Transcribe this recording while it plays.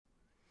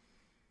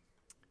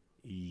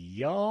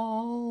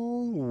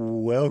Y'all,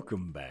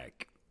 welcome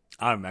back.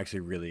 I'm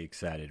actually really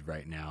excited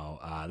right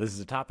now. This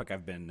is a topic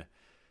I've been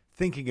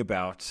thinking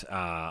about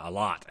a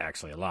lot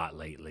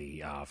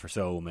lately, for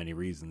so many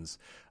reasons.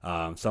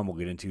 Some we'll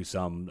get into,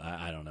 some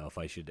I don't know if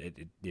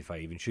I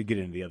even should get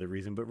into the other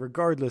reason. But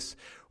regardless,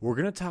 we're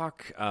gonna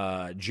talk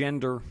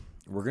gender.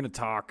 We're gonna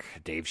talk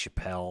Dave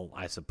Chappelle,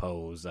 I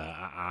suppose.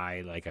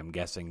 I'm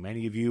guessing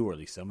many of you, or at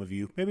least some of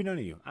you, maybe none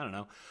of you, I don't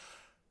know,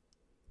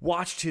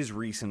 watched his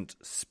recent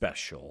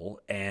special,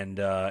 and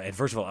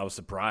first of all, I was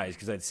surprised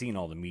because I'd seen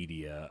all the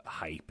media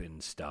hype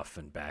and stuff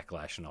and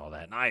backlash and all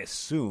that, and I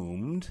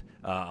assumed,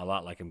 a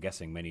lot like I'm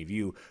guessing many of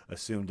you,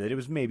 assumed that it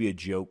was maybe a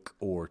joke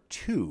or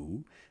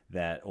two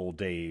that old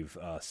Dave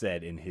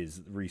said in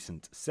his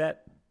recent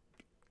set.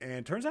 And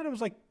it turns out it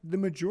was like the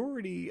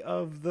majority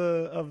of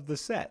the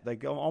set,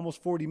 like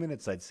almost 40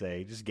 minutes, I'd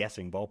say, just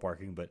guessing,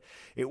 ballparking, but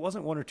it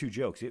wasn't one or two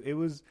jokes. It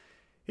was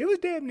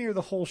damn near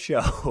the whole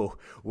show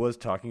was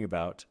talking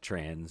about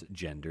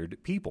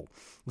transgendered people.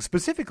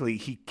 Specifically,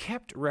 he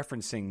kept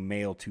referencing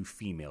male to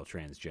female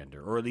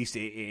transgender, or at least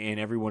in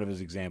every one of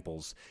his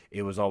examples,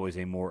 it was always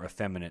a more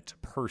effeminate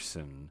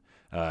person,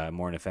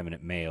 more an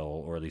effeminate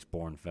male, or at least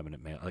born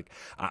effeminate male. Like,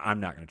 I'm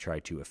not going to try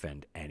to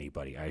offend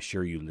anybody. I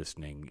assure you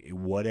listening,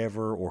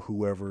 whatever or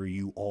whoever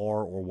you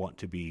are or want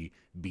to be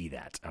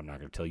that. I'm not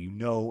going to tell you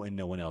no, and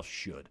no one else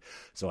should.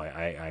 So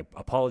I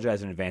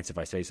apologize in advance if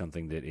I say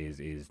something that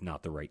is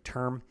not the right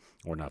term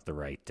or not the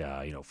right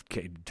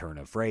turn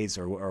of phrase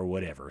or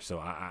whatever. So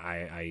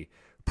I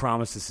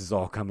promise this is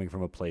all coming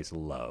from a place of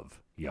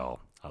love, y'all.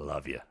 I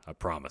love you. I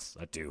promise.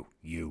 I do.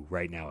 You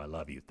right now. I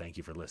love you. Thank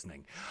you for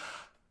listening.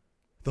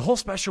 The whole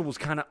special was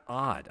kind of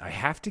odd. I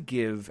have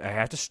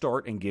to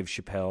start and give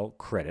Chappelle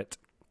credit.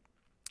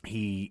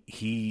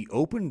 He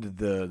opened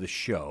the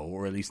show,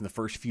 or at least in the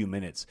first few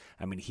minutes,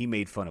 I mean, he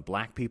made fun of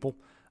black people,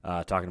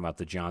 talking about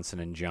the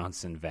Johnson &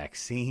 Johnson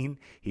vaccine.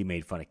 He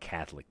made fun of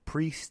Catholic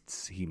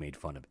priests. He made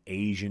fun of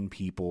Asian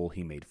people.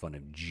 He made fun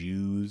of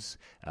Jews.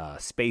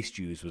 Space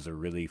Jews was a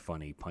really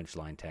funny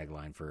punchline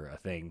tagline for a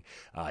thing.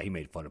 He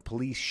made fun of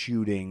police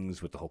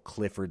shootings with the whole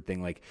Clifford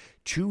thing. Like,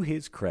 to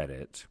his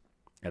credit,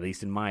 at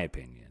least in my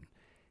opinion,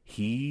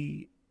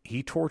 he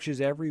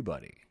torches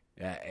everybody.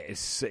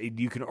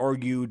 You can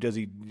argue, does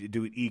he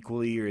do it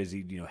equally, or is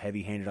he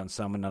heavy-handed on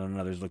some and not on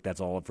others? Look,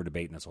 that's all up for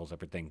debate, and that's a whole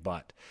separate thing.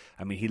 But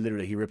I mean,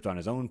 he ripped on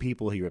his own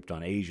people. He ripped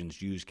on Asians,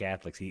 Jews,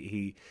 Catholics.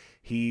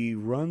 He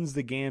runs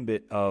the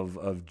gambit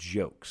of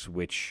jokes.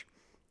 Which,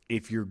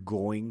 if you're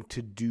going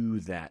to do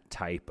that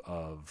type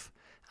of,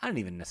 I don't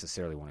even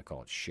necessarily want to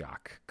call it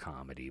shock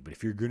comedy, but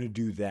if you're going to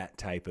do that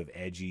type of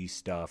edgy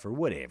stuff or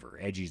whatever,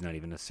 edgy's not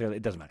even necessarily,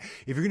 it doesn't matter.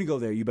 If you're going to go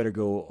there, you better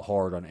go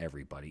hard on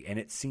everybody. And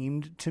it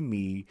seemed to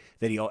me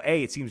that he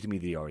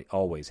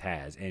always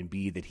has, and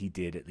B, that he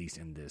did at least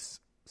in this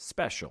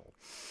special.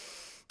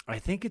 I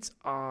think it's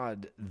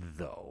odd,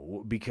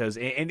 though, because,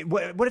 and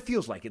what it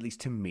feels like, at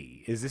least to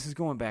me, is this is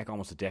going back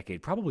almost a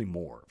decade, probably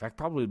more. In fact,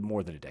 probably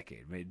more than a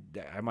decade.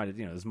 I might have,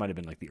 this might have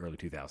been like the early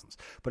 2000s.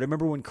 But I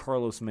remember when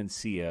Carlos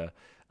Mencia,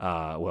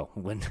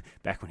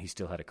 back when he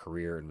still had a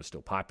career and was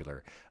still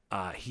popular,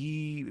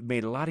 he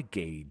made a lot of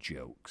gay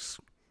jokes.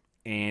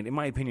 And in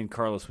my opinion,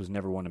 Carlos was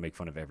never one to make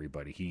fun of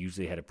everybody. He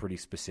usually had a pretty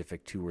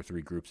specific 2 or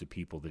 3 groups of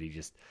people that he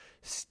just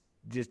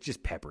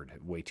peppered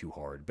way too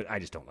hard. But I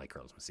just don't like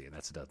Carlos Mencia, and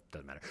that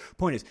doesn't matter.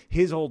 Point is,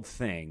 his old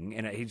thing,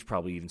 and he's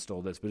probably even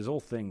stole this, but his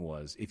old thing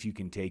was, if you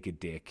can take a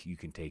dick, you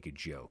can take a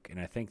joke. And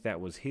I think that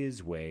was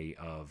his way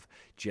of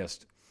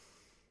just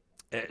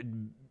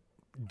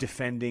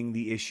defending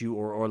the issue,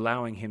 or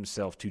allowing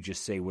himself to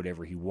just say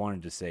whatever he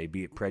wanted to say,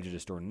 be it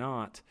prejudiced or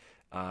not.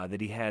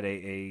 That he had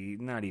a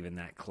not even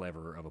that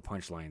clever of a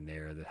punchline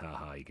there, that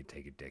haha, you can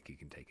take a dick, you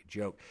can take a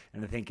joke.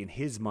 And I think in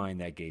his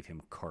mind that gave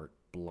him carte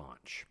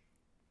blanche.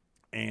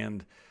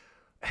 And,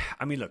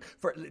 I mean, look,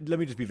 let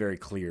me just be very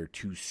clear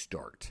to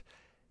start.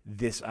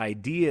 This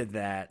idea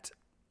that,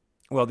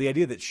 the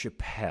idea that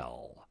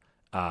Chappelle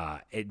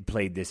it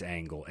played this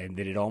angle, and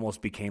that it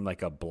almost became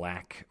like a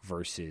black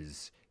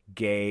versus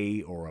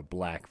gay, or a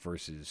black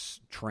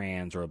versus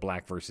trans, or a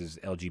black versus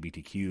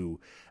LGBTQ.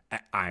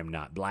 I'm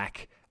not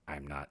black.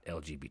 I'm not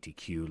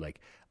LGBTQ.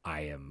 Like,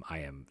 I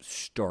am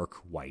stark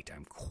white.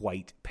 I'm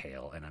quite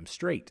pale, and I'm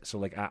straight. So,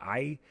 like,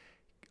 I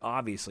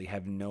obviously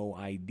have no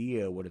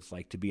idea what it's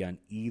like to be on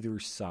either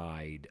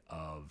side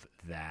of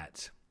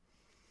that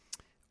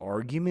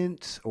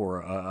argument,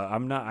 or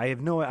I'm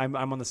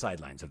on the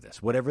sidelines of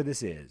this. Whatever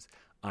this is,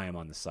 I am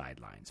on the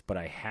sidelines. But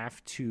I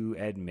have to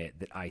admit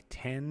that I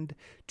tend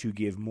to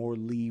give more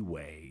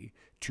leeway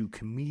to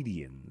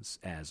comedians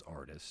as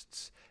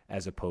artists,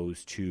 as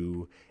opposed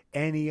to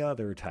any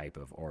other type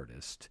of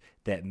artist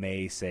that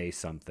may say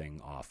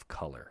something off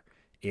color.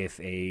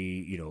 If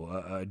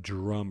a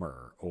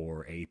drummer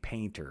or a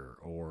painter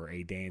or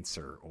a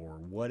dancer or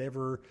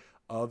whatever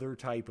other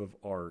type of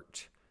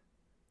art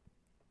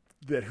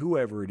that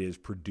whoever it is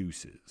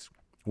produces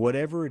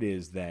whatever it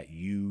is that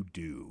you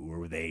do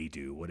or they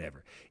do,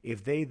 whatever,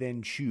 if they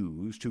then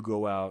choose to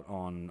go out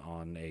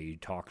on a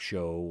talk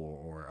show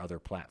or other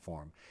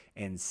platform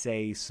and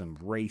say some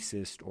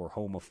racist or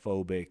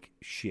homophobic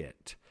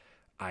shit,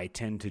 I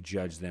tend to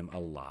judge them a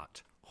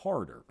lot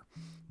harder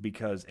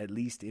because, at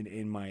least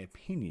in my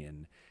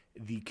opinion,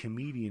 the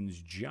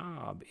comedian's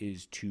job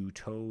is to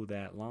toe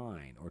that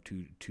line or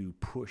to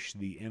push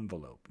the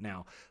envelope.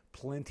 Now,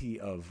 plenty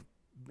of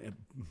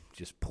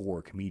just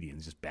poor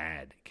comedians, just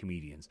bad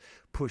comedians,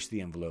 push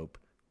the envelope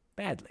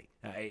badly.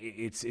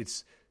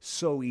 It's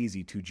so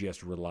easy to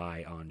just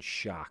rely on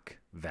shock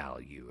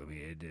value. I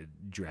mean,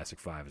 Jurassic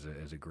 5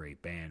 is a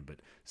great band, but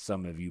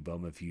Some of You,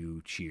 Bum of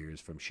You, Cheers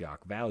from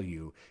Shock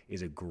Value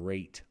is a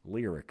great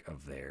lyric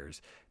of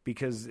theirs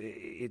because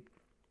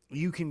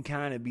you can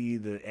kind of be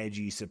the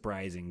edgy,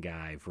 surprising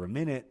guy for a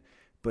minute,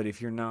 but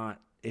if you're not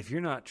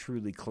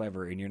truly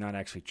clever and you're not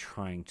actually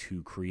trying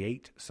to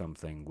create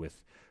something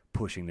with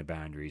pushing the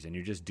boundaries and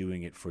you're just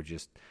doing it for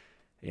just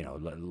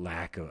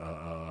lack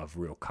of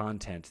real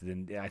content,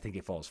 then I think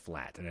it falls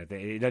flat. And I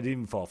think it doesn't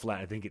even fall flat.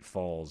 I think it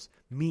falls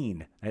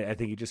mean. I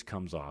think it just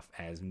comes off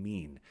as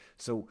mean.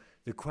 So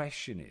the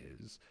question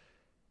is,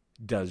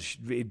 does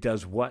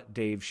what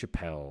Dave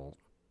Chappelle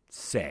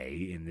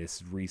say in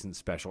this recent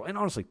special, and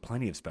honestly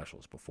plenty of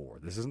specials before,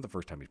 this isn't the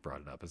first time he's brought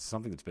it up, it's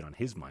something that's been on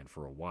his mind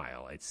for a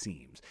while, it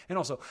seems. And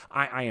also,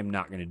 I am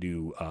not going to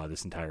do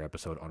this entire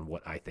episode on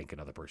what I think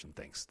another person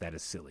thinks. That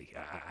is silly.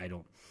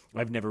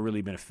 I've never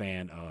really been a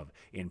fan of,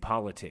 in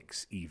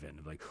politics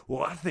even, like,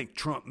 well, I think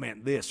Trump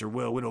meant this, or,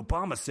 well, when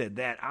Obama said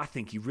that, I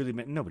think he really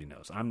meant, nobody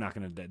knows. I'm not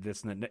going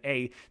to,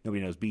 A,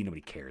 nobody knows, B,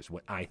 nobody cares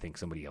what I think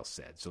somebody else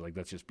said. So, like,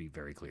 let's just be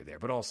very clear there.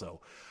 But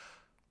also,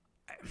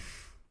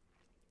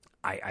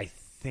 I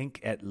think,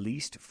 at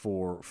least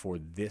for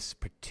this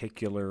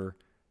particular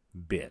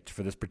bit,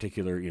 for this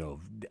particular,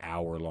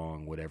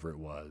 hour-long, whatever it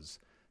was,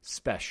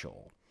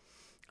 special,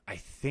 I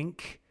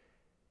think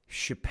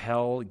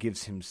Chappelle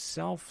gives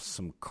himself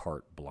some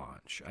carte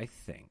blanche, I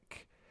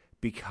think,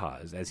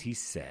 because, as he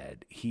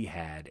said, he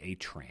had a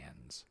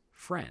trans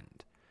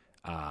friend.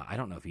 I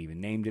don't know if he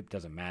even named it,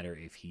 doesn't matter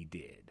if he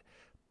did.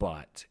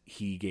 But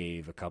he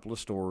gave a couple of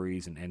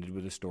stories and ended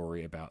with a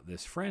story about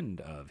this friend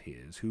of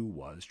his who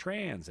was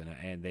trans,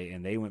 and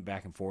they went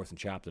back and forth and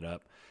chopped it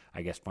up,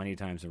 I guess, plenty of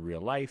times in real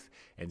life.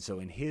 And so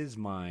in his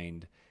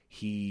mind,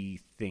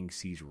 he thinks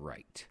he's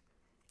right,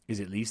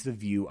 is at least the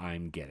view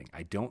I'm getting.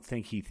 I don't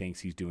think he thinks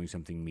he's doing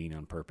something mean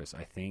on purpose.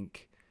 I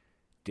think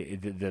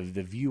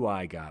the view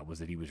I got was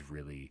that he was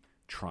really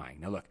trying.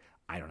 Now, look,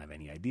 I don't have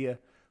any idea,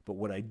 but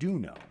what I do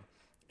know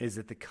is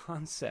that the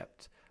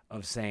concept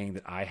of saying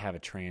that I have a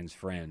trans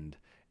friend,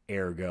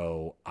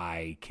 ergo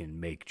I can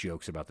make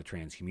jokes about the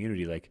trans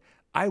community, like,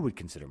 I would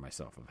consider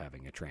myself of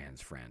having a trans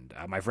friend.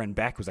 My friend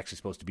Beck was actually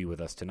supposed to be with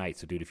us tonight,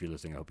 so dude, if you're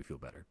listening, I hope you feel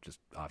better. Just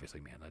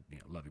obviously, man, I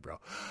love you, bro.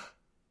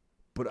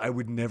 But I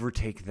would never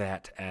take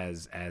that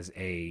as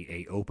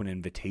a open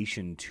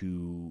invitation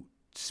to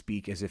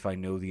speak as if I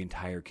know the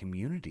entire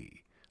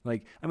community.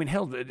 Like, I mean,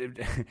 hell,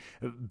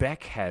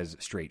 Beck has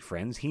straight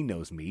friends. He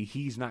knows me.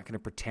 He's not going to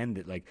pretend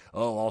that, like,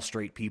 oh, all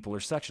straight people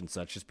are such and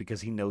such just because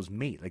he knows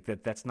me. Like,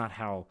 that's not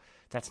how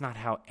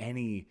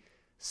any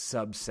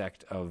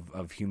subsect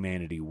of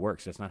humanity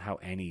works. That's not how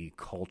any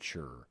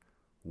culture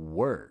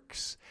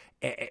works.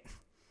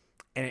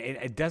 And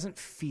it doesn't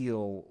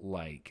feel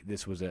like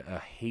this was a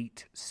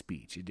hate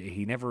speech.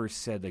 He never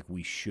said, like,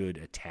 we should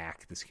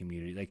attack this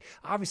community. Like,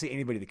 obviously,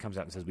 anybody that comes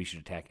out and says we should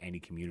attack any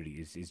community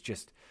is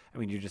just, I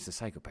mean, you're just a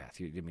psychopath.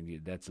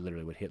 That's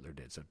literally what Hitler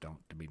did. So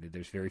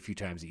there's very few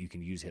times that you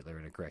can use Hitler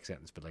in a correct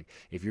sentence. But, like,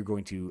 if you're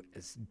going to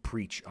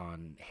preach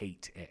on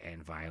hate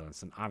and violence,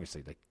 then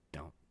obviously, like,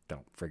 don't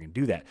friggin'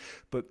 do that.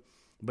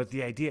 But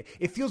the idea,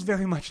 it feels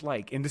very much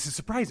like, and this is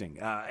surprising,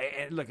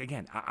 and look,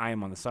 again, I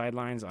am on the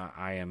sidelines,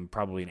 I am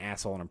probably an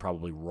asshole, and I'm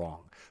probably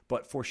wrong.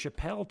 But for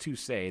Chappelle to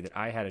say that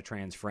I had a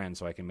trans friend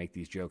so I can make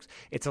these jokes,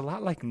 it's a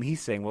lot like me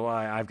saying, well,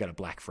 I've got a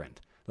black friend.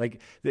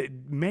 Like,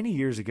 many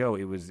years ago,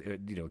 it was,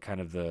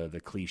 kind of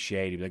the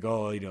cliche to be like,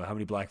 oh, how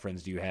many black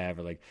friends do you have?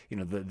 Or, like,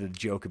 the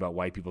joke about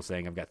white people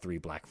saying, I've got 3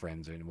 black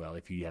friends. And, well,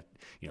 if you have,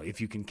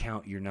 if you can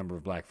count your number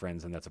of black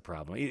friends, then that's a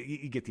problem.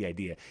 You get the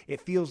idea. It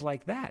feels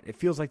like that. It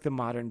feels like the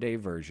modern day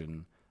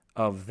version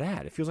of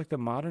that. It feels like the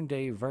modern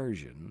day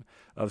version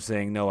of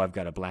saying, no, I've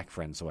got a black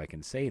friend so I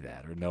can say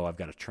that. Or, no, I've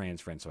got a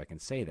trans friend so I can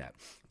say that.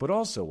 But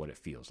also what it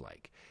feels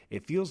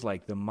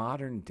like the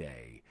modern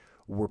day,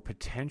 we're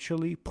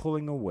potentially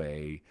pulling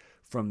away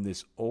from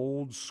this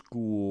old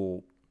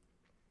school,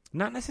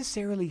 not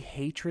necessarily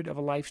hatred of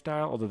a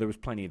lifestyle, although there was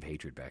plenty of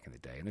hatred back in the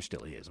day, and there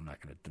still is, I'm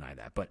not going to deny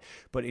that,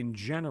 but in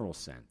general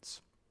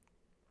sense,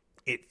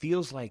 it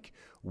feels like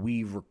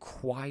we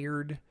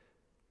required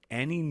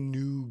any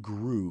new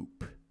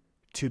group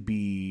to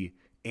be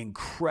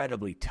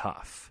incredibly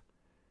tough.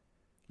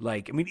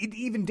 Like, I mean,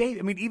 even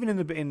Dave, even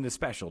in the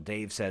special,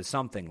 Dave says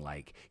something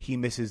like he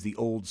misses the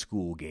old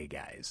school gay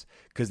guys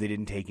because they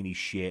didn't take any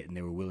shit and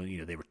they were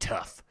willing, they were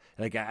tough.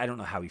 Like, I don't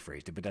know how he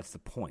phrased it, but that's the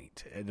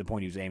point. The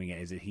point he was aiming at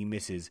is that he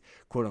misses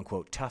quote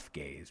unquote tough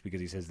gays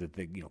because he says that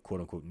the quote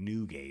unquote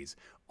new gays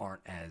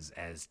aren't as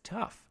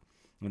tough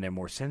when they're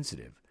more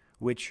sensitive.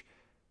 Which,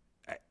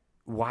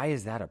 why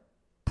is that a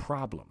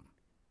problem?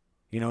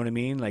 You know what I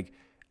mean? Like,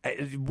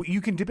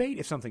 you can debate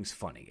if something's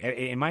funny.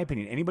 In my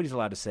opinion, anybody's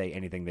allowed to say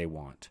anything they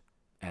want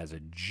as a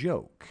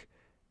joke.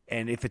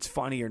 And if it's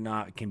funny or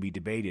not can be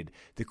debated.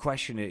 The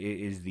question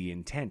is the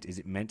intent. Is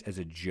it meant as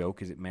a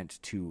joke? Is it meant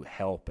to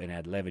help and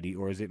add levity?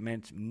 Or is it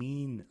meant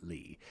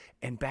meanly?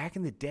 And back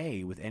in the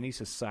day, with any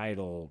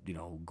societal,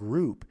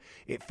 group,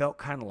 it felt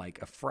kind of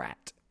like a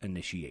frat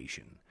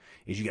initiation.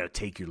 Is you got to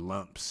take your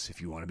lumps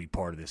if you want to be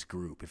part of this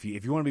group. If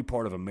you want to be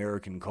part of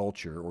American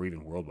culture or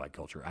even worldwide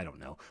culture, I don't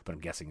know, but I'm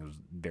guessing it was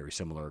very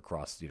similar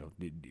across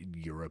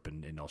Europe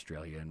and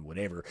Australia and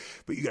whatever.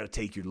 But you got to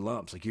take your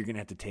lumps. Like, you're going to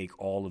have to take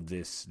all of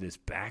this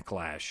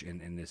backlash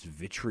and this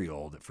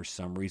vitriol that for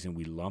some reason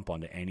we lump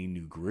onto any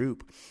new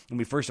group. I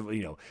mean, first of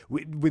all,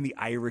 when the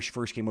Irish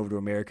first came over to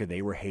America,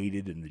 they were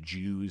hated, and the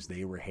Jews,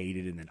 they were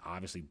hated, and then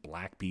obviously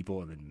black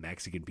people, and then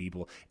Mexican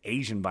people.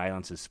 Asian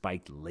violence has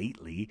spiked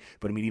lately,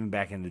 but I mean, even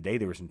back in the day,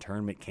 there was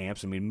internment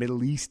camps. I mean,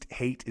 Middle East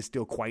hate is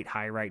still quite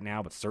high right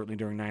now, but certainly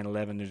during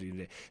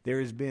 9/11, there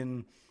has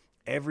been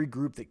every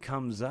group that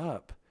comes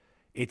up.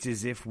 It's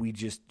as if we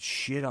just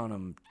shit on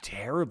them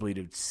terribly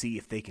to see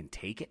if they can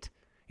take it.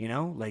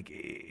 Like,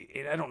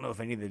 I don't know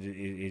if any of it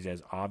is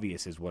as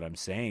obvious as what I'm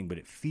saying, but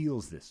it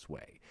feels this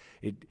way.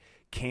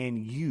 Can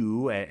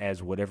you,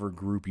 as whatever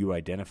group you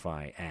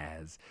identify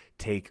as,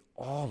 take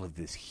all of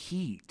this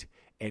heat?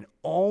 And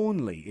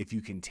only if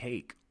you can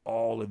take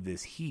all of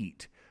this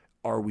heat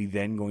are we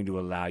then going to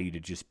allow you to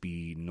just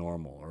be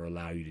normal or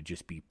allow you to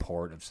just be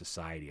part of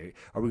society?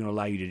 Are we going to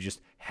allow you to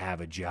just have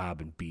a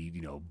job and be,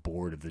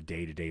 bored of the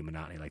day-to-day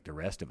monotony like the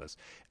rest of us?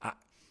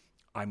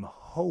 I'm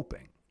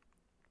hoping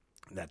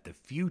that the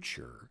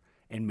future,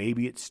 and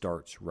maybe it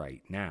starts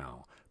right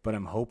now, but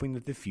I'm hoping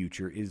that the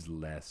future is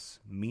less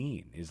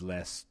mean, is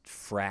less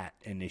frat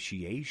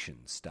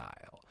initiation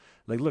style.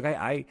 Like, look,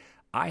 I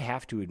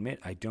have to admit,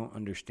 I don't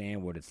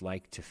understand what it's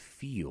like to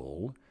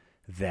feel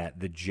that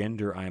the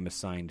gender I'm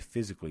assigned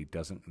physically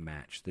doesn't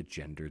match the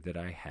gender that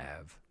I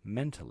have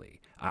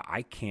mentally.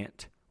 I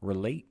can't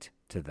relate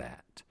to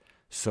that.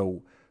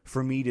 So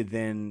for me to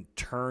then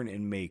turn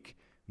and make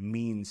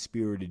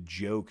mean-spirited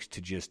jokes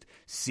to just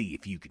see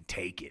if you can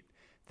take it,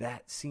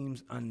 that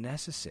seems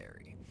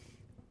unnecessary.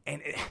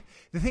 And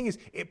the thing is,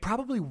 it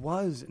probably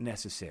was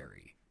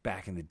necessary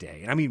back in the day.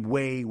 And I mean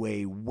way,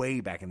 way,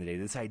 way back in the day.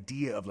 This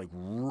idea of like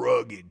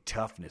rugged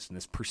toughness and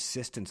this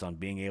persistence on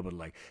being able to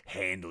like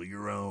handle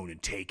your own and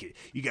take it.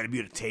 You got to be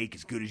able to take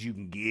as good as you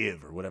can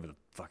give, or whatever the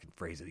fucking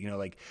phrase is.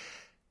 Like,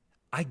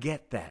 I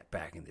get that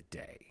back in the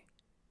day.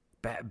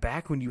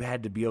 Back when you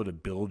had to be able to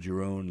build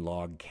your own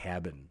log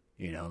cabin,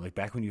 like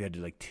back when you had to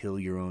like till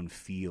your own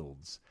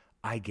fields.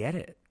 I get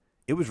it.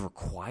 It was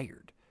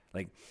required.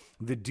 Like,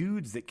 the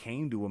dudes that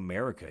came to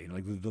America,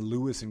 like the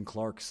Lewis and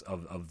Clarks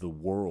of the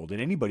world,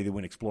 and anybody that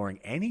went exploring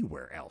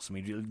anywhere else. I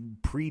mean,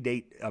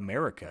 predate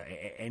America.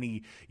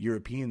 Any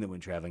European that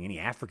went traveling, any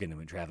African that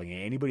went traveling,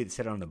 anybody that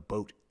set on a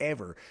boat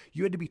ever,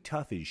 you had to be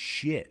tough as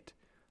shit.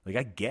 Like,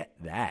 I get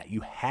that.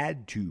 You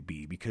had to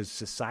be because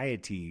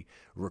society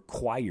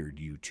required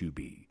you to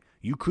be.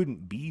 You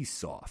couldn't be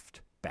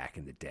soft back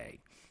in the day.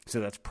 So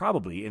that's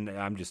probably, and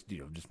I'm just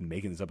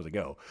making this up as I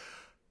go,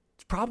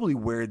 it's probably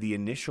where the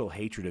initial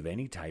hatred of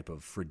any type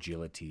of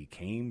fragility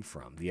came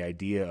from. The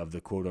idea of the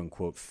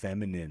quote-unquote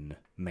feminine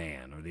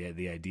man, or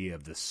the idea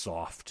of the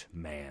soft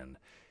man.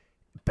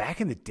 Back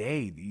in the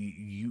day,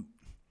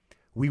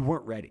 we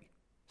weren't ready.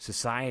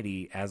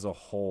 Society as a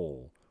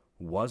whole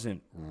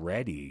wasn't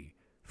ready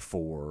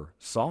for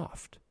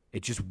soft.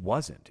 It just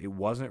wasn't. It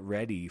wasn't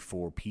ready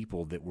for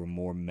people that were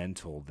more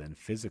mental than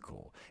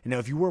physical. And now,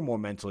 if you were more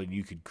mental and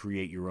you could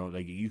create your own,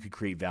 like you could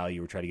create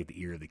value or try to get the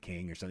ear of the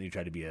king or something, you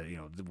try to be a,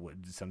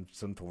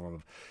 some form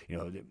of,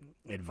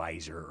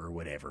 advisor or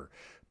whatever.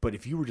 But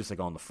if you were just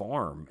like on the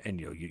farm and,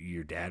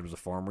 your dad was a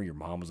farmer, your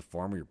mom was a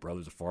farmer, your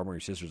brother's a farmer,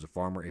 your sister's a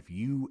farmer, if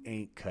you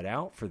ain't cut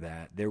out for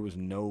that, there was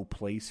no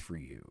place for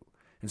you.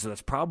 And so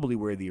that's probably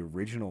where the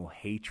original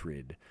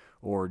hatred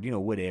or,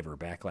 whatever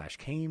backlash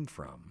came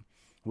from.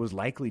 Was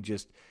likely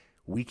just,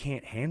 we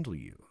can't handle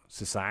you.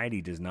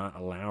 Society does not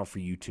allow for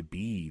you to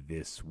be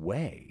this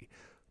way.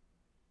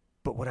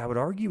 But what I would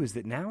argue is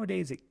that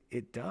nowadays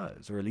it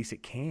does, or at least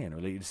it can,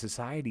 or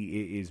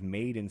society is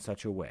made in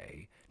such a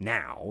way,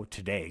 now,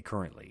 today,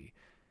 currently,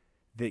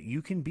 that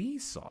you can be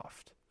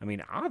soft. I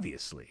mean,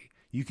 obviously,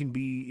 you can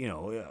be,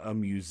 a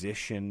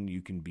musician,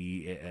 you can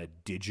be a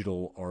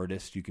digital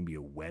artist, you can be a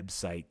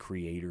website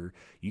creator,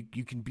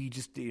 you can be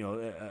just,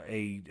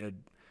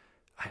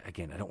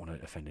 again, I don't want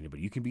to offend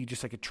anybody. You can be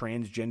just like a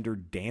transgender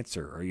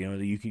dancer, or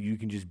you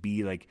can just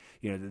be like,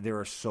 there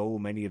are so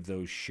many of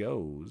those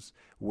shows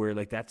where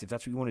like if that's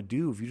what you want to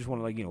do, if you just want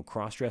to like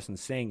cross dress and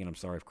sing, and I'm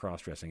sorry if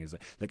cross dressing is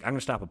like I'm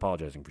gonna stop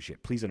apologizing for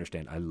shit. Please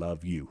understand, I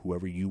love you,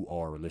 whoever you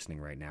are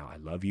listening right now. I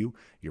love you.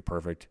 You're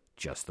perfect,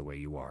 just the way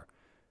you are.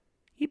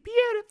 You're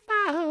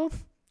beautiful.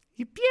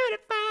 You're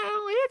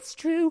beautiful, it's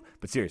true.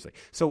 But seriously,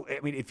 so,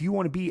 I mean, if you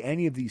want to be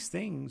any of these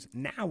things,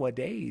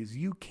 nowadays,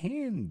 you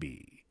can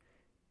be.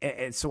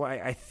 And so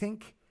I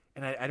think,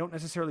 and I don't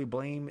necessarily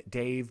blame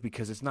Dave,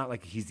 because it's not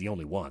like he's the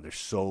only one. There's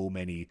so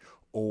many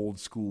old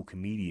school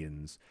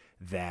comedians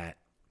that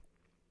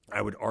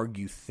I would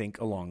argue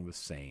think along the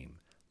same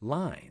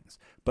lines.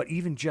 But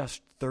even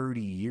just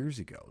 30 years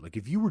ago, like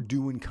if you were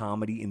doing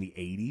comedy in the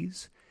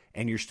 80s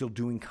and you're still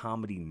doing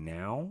comedy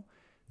now,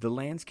 the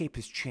landscape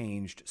has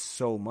changed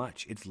so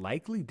much. It's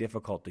likely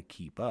difficult to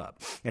keep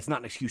up. It's not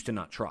an excuse to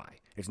not try.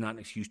 It's not an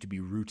excuse to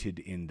be rooted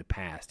in the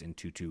past and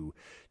to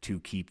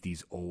keep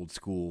these old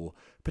school,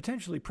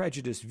 potentially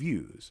prejudiced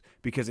views.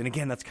 Because, and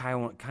again, that's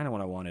kind of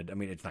what I wanted. I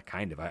mean, it's not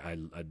kind of.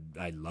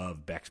 I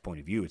love Beck's point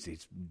of view.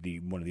 It's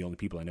one of the only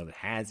people I know that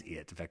has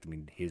it. In fact, I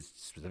mean, his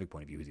specific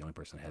point of view is the only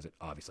person that has it,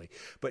 obviously.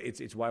 But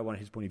it's why I wanted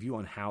his point of view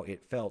on how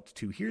it felt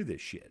to hear this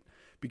shit.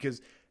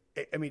 Because,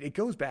 I mean, it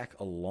goes back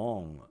a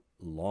long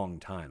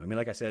time. I mean,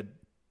 like I said,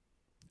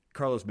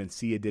 Carlos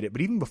Mencia did it,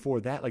 but even before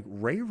that, like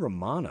Ray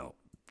Romano,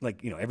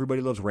 like, you know,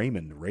 Everybody Loves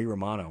Raymond, Ray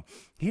Romano,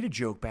 he had a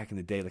joke back in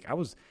the day. Like I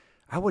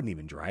wasn't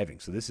even driving.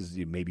 So this is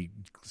maybe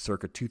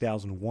circa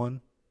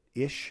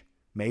 2001-ish,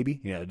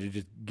 maybe, you know,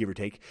 just give or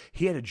take.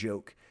 He had a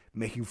joke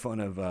making fun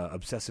of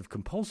obsessive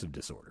compulsive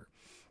disorder.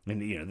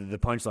 And, you know, the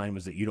punchline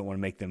was that you don't want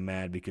to make them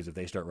mad because if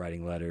they start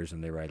writing letters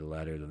and they write a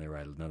letter, then they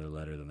write another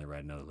letter, then they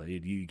write another letter.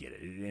 You get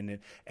it.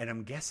 And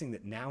I'm guessing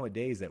that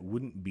nowadays that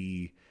wouldn't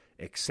be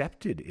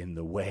accepted in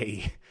the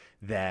way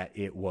that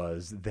it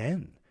was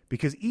then.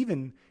 Because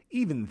even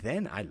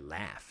then I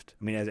laughed.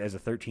 I mean, as a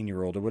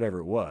 13-year-old or whatever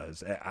it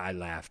was, I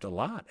laughed a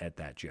lot at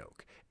that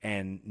joke.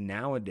 And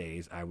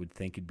nowadays I would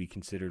think it'd be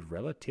considered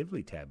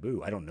relatively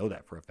taboo. I don't know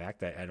that for a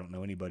fact. I don't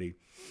know anybody,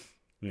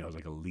 you know, as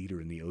like a leader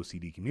in the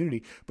OCD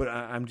community, but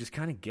I'm just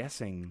kind of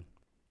guessing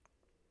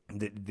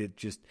that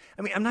just,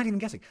 I mean, I'm not even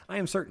guessing. I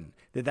am certain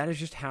that is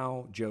just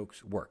how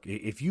jokes work.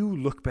 If you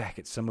look back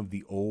at some of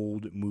the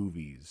old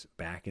movies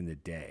back in the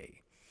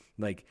day,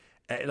 like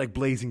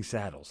Blazing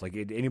Saddles, like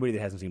anybody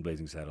that hasn't seen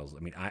Blazing Saddles, I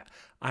mean,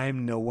 I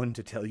am no one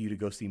to tell you to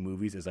go see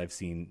movies, as I've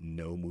seen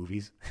no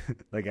movies.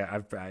 Like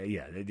yeah,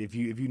 if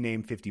you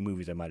name 50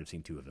 movies, I might have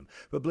seen 2 of them.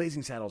 But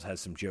Blazing Saddles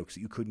has some jokes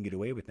that you couldn't get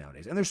away with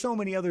nowadays. And there's so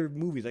many other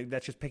movies, like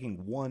that's just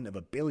picking one of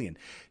a billion.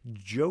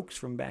 Jokes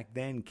from back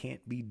then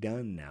can't be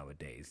done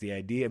nowadays. The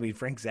idea, I mean,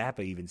 Frank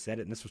Zappa even said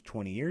it, and this was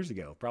 20 years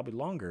ago, probably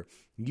longer.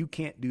 You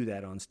can't do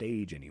that on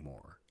stage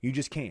anymore. You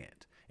just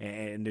can't.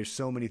 And there's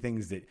so many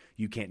things that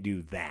you can't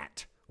do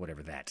that,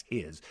 whatever that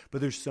is.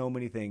 But there's so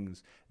many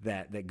things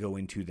that go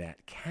into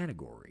that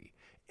category.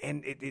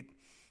 And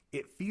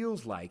it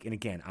feels like, and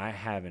again, I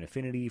have an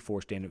affinity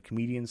for stand-up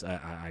comedians.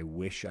 I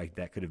wish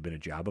that could have been a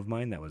job of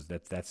mine.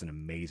 That's an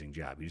amazing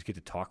job. You just get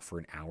to talk for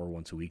an hour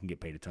once a week and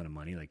get paid a ton of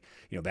money. Like,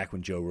 you know, back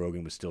when Joe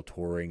Rogan was still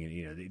touring, and,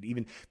 you know,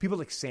 even people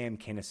like Sam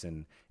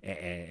Kinison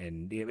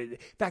and in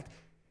fact,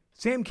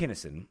 Sam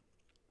Kinison,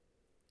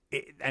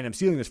 and I'm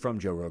stealing this from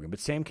Joe Rogan, but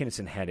Sam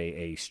Kinison had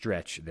a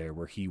stretch there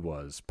where he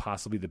was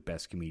possibly the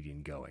best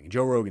comedian going.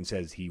 Joe Rogan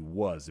says he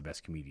was the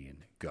best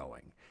comedian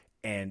going.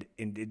 And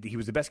he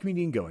was the best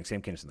comedian going,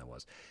 Sam Kinison that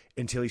was,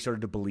 until he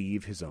started to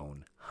believe his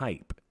own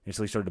hype.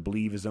 Until he started to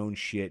believe his own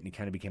shit, and he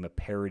kind of became a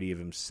parody of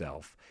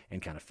himself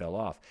and kind of fell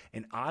off.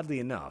 And oddly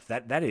enough, I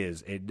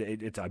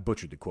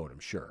butchered the quote, I'm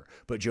sure,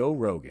 but Joe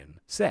Rogan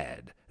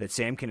said that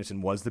Sam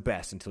Kinison was the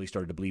best until he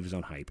started to believe his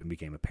own hype and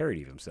became a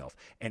parody of himself.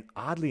 And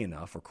oddly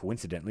enough, or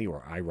coincidentally,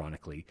 or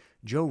ironically,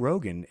 Joe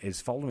Rogan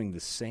is following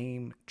the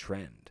same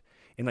trend.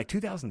 In like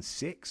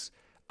 2006,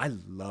 I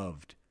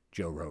loved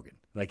Joe Rogan.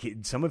 Like,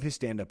 some of his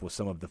stand-up was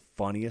some of the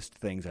funniest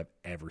things I've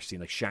ever seen.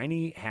 Like,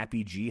 Shiny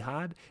Happy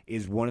Jihad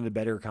is one of the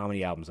better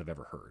comedy albums I've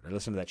ever heard. I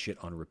listened to that shit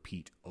on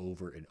repeat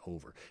over and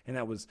over. And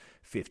that was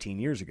 15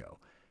 years ago.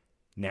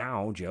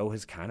 Now, Joe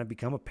has kind of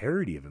become a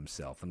parody of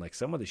himself. And, like,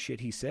 some of the shit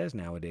he says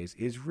nowadays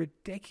is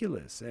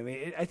ridiculous. I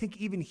mean, I think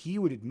even he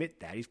would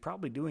admit that. He's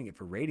probably doing it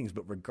for ratings,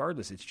 but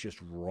regardless, it's just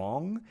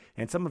wrong.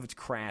 And some of it's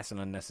crass and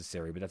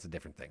unnecessary, but that's a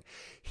different thing.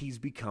 He's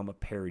become a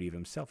parody of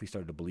himself. He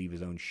started to believe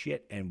his own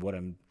shit. And what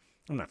I'm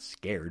not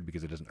scared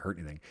because it doesn't hurt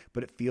anything,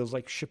 but it feels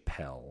like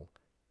Chappelle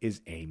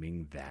is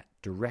aiming that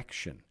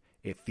direction.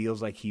 It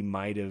feels like he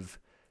might have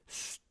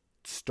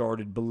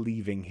started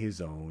believing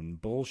his own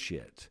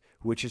bullshit,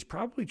 which is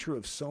probably true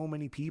of so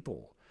many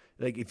people.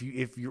 Like,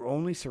 if you're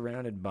only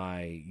surrounded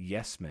by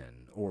yes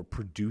men or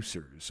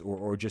producers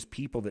or just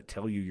people that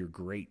tell you you're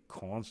great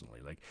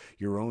constantly, like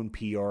your own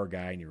PR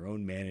guy and your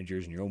own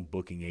managers and your own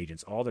booking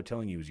agents, all they're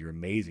telling you is you're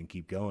amazing,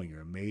 keep going, you're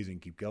amazing,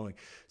 keep going.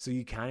 So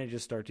you kind of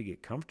just start to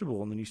get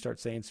comfortable, and then you start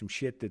saying some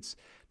shit that's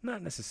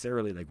not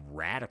necessarily like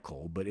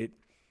radical, but it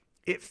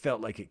felt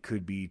like it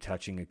could be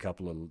touching a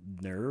couple of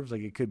nerves,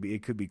 like it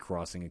could be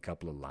crossing a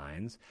couple of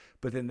lines.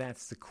 But then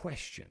that's the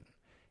question: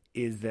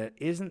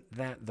 isn't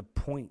that the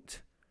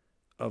point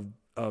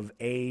of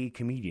a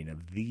comedian,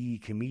 of the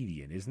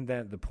comedian? Isn't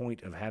that the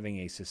point of having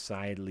a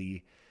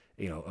societally,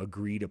 you know,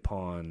 agreed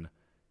upon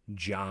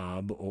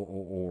job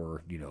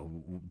or you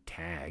know,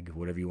 tag,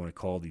 whatever you want to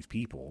call these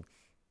people,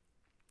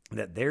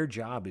 that their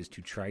job is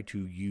to try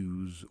to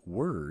use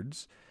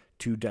words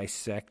to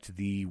dissect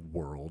the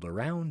world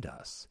around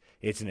us.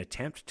 It's an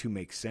attempt to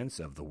make sense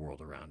of the world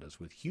around us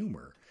with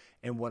humor.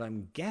 And what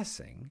I'm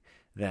guessing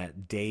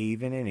that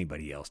Dave and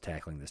anybody else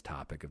tackling this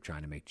topic of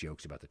trying to make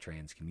jokes about the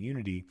trans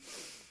community,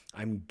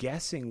 I'm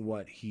guessing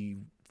what he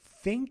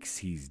thinks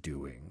he's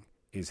doing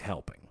is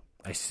helping.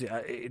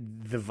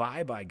 The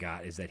vibe I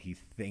got is that he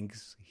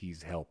thinks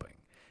he's helping.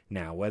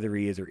 Now, whether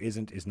he is or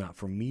isn't is not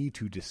for me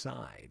to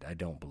decide, I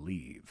don't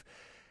believe.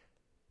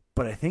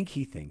 But I think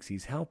he thinks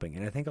he's helping,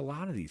 and I think a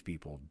lot of these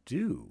people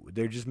do.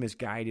 They're just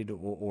misguided,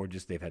 or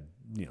just they've had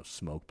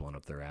smoke blown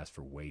up their ass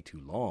for way too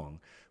long.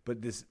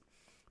 But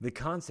the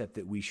concept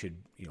that we should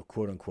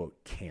quote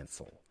unquote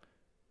cancel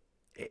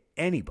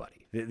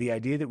anybody, the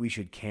idea that we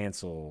should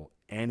cancel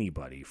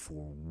anybody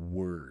for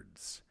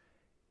words,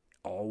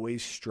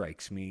 always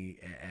strikes me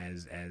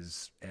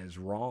as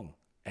wrong.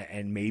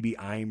 And maybe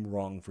I'm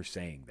wrong for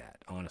saying that.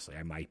 Honestly,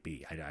 I might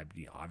be.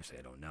 Obviously,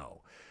 I don't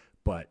know.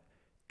 But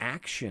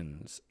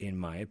actions, in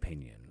my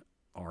opinion,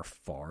 are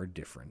far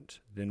different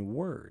than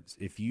words.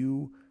 If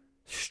you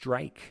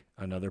strike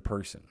another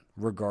person,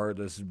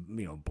 regardless,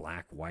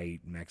 black,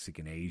 white,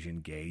 Mexican, Asian,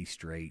 gay,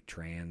 straight,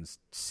 trans,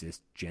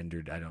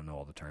 cisgendered, I don't know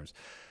all the terms.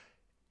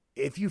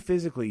 If you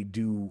physically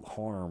do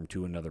harm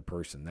to another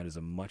person, that is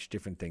a much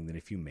different thing than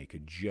if you make a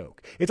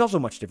joke. It's also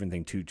a much different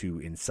thing to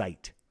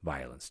incite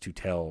violence, to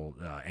tell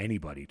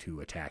anybody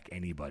to attack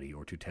anybody,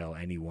 or to tell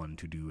anyone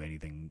to do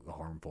anything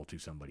harmful to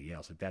somebody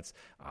else. Like that's,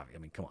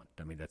 come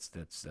on.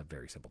 That's a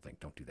very simple thing.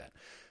 Don't do that.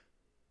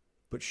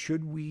 But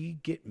should we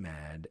get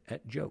mad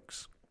at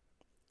jokes?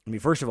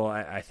 First of all,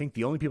 I think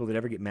the only people that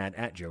ever get mad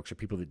at jokes are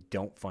people that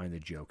don't find the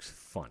jokes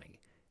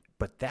funny.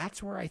 But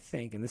that's where I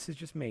think, and this is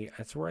just me,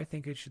 that's where I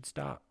think it should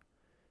stop.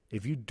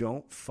 If you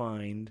don't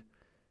find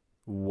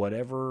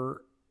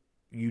whatever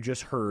you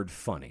just heard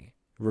funny,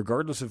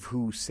 regardless of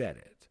who said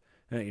it,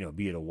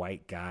 be it a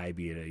white guy,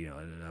 be it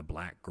a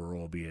black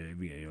girl, be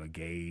it a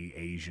gay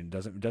Asian,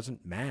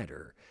 doesn't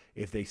matter.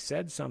 If they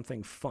said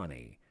something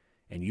funny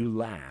and you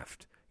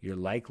laughed, you're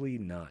likely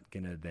not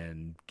gonna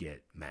then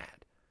get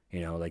mad.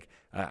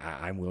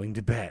 I'm willing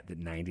to bet that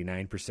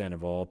 99%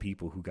 of all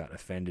people who got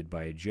offended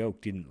by a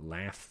joke didn't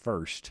laugh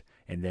first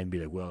and then be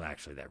like, well,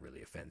 actually, that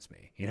really offends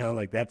me.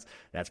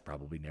 That's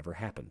probably never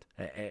happened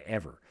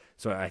ever.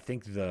 So I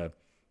think the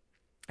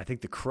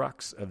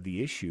crux of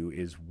the issue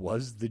is,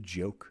 was the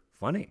joke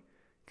funny?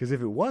 Because if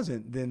it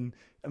wasn't, then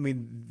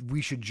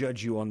we should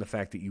judge you on the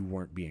fact that you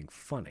weren't being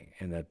funny,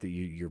 and that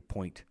the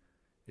point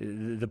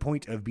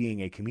of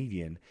being a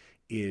comedian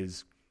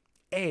is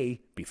A,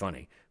 be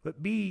funny,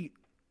 but B,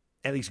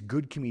 at least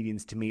good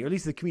comedians to me, or at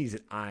least the comedians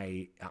that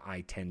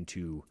I tend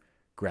to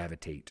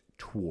gravitate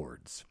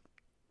towards.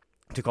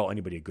 To call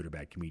anybody a good or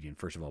bad comedian,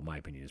 first of all, my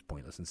opinion is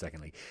pointless, and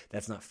secondly,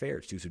 that's not fair.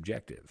 It's too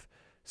subjective.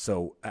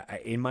 So,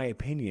 in my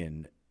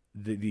opinion,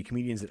 the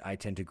comedians that I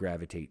tend to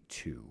gravitate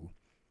to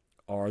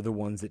are the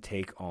ones that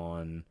take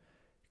on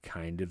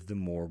kind of the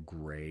more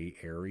gray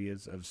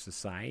areas of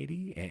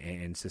society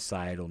and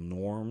societal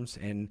norms,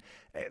 and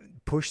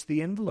push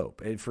the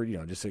envelope, and for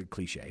just a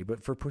cliche,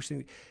 but for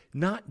pushing,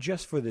 not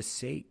just for the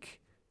sake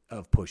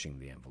of pushing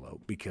the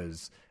envelope,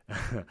 because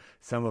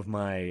some of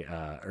my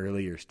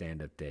earlier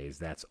stand-up days,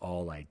 that's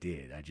all I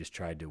did. I just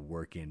tried to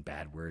work in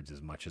bad words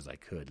as much as I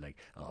could. Like,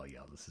 oh yeah,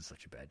 this is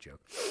such a bad joke.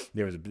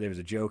 There was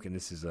a joke, and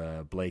this is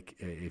Blake,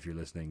 if you're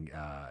listening,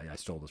 I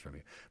stole this from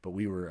you. But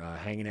we were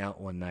hanging out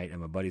one night at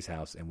my buddy's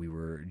house, and we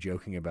were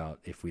joking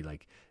about if we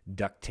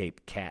duct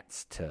tape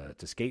cats to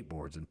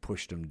skateboards and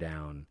pushed them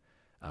down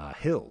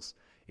hills,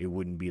 it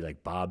wouldn't be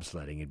like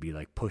bobsledding. It'd be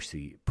like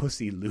pussy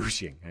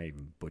lushing. I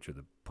even butchered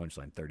the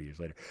punchline 30 years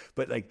later.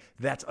 But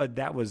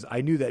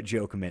I knew that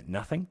joke meant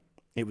nothing.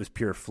 It was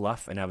pure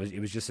fluff, and it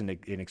was just an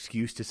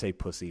excuse to say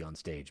pussy on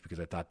stage, because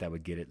I thought that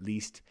would get at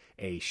least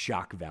a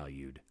shock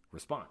valued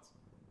response.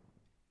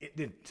 It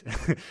didn't.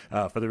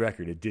 For the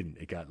record, it didn't.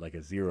 It got like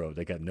a 0.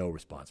 They got no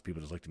response.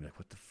 People just looked at me like,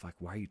 what the fuck?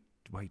 Why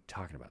are you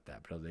talking about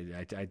that? But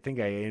I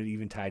think I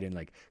even tied in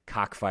like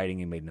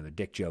cockfighting and made another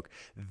dick joke.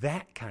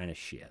 That kind of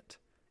shit,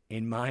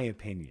 in my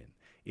opinion,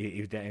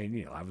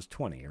 I was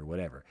 20 or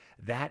whatever.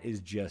 That is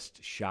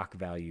just shock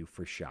value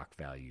for shock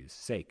value's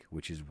sake,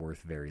 which is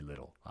worth very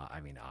little.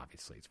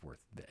 Obviously, it's worth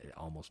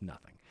almost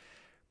nothing.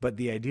 But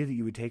the idea that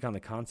you would take on the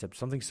concept,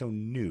 something so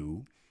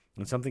new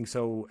and something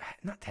so,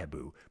 not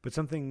taboo, but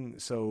something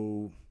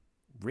so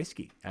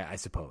risky, I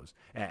suppose,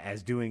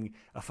 as doing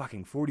a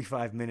fucking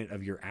 45-minute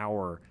of your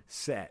hour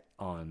set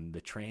on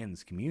the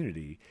trans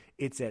community,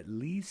 it's at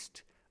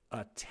least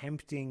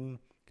attempting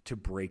to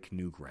break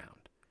new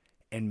ground.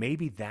 And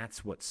maybe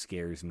that's what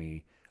scares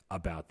me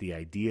about the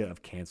idea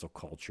of cancel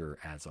culture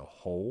as a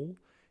whole,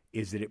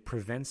 is that it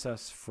prevents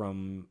us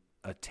from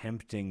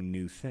attempting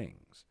new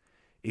things.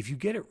 If you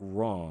get it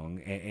wrong,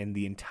 and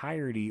the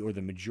entirety or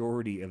the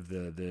majority of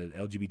the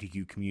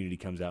LGBTQ community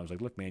comes out and is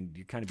like, look, man,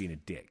 you're kind of being a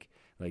dick.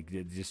 Like,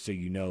 just so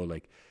you know,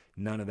 like,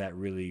 none of that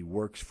really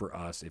works for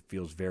us. It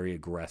feels very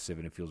aggressive,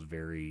 and it feels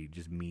very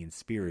just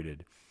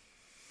mean-spirited.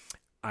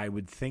 I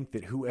would think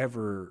that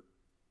whoever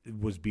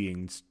was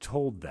being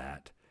told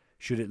that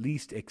should at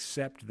least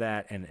accept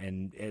that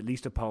and at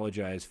least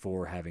apologize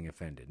for having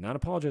offended. Not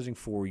apologizing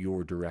for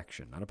your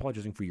direction, not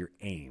apologizing for your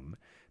aim.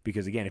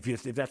 Because again,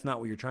 if that's not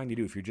what you're trying to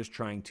do, if you're just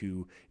trying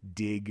to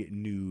dig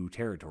new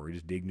territory,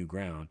 just dig new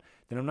ground,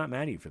 then I'm not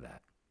mad at you for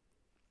that.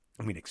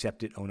 I mean,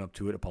 accept it, own up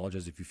to it,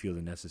 apologize if you feel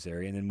the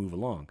necessary, and then move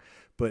along.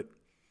 But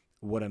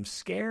what I'm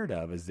scared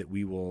of is that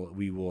we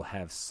will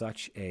have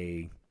such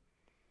a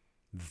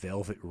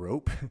velvet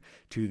rope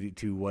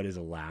to what is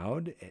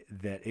allowed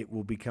that it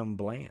will become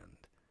bland.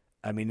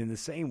 I mean, in the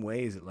same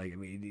ways that, like, I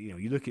mean, you know,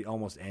 you look at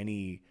almost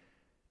any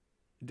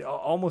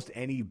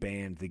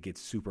band that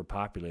gets super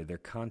popular, their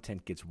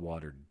content gets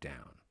watered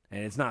down.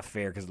 And it's not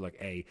fair because,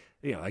 like,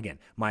 again,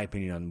 my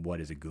opinion on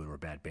what is a good or a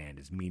bad band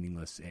is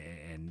meaningless,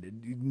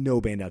 and no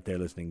band out there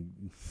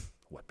listening,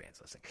 what band's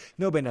listening?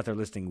 No band out there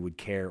listening would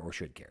care or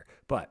should care.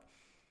 But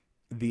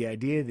the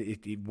idea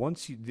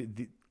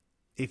that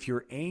if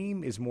your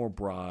aim is more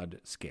broad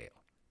scale,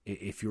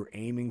 if you're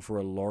aiming for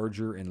a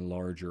larger and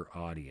larger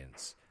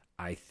audience,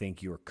 I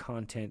think your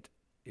content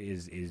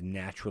is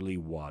naturally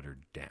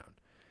watered down.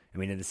 I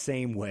mean, in the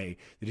same way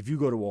that if you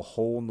go to a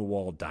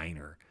hole-in-the-wall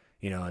diner,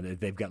 you know, and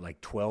they've got like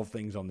 12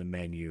 things on the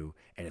menu,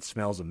 and it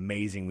smells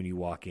amazing when you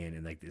walk in,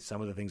 and like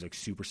some of the things like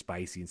super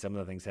spicy, and some of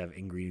the things have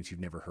ingredients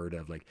you've never heard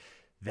of, like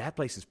that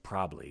place is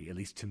probably, at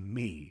least to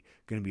me,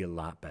 going to be a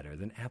lot better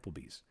than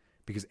Applebee's.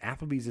 Because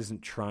Applebee's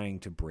isn't trying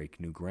to break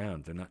new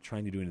ground. They're not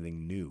trying to do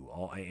anything new.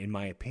 In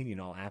my opinion,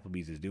 all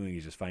Applebee's is doing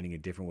is just finding a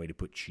different way to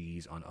put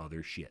cheese on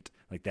other shit.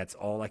 Like, that's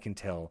all I can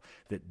tell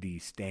that the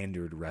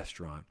standard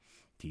restaurant,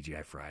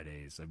 TGI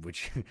Fridays,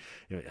 which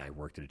I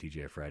worked at a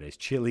TGI Fridays,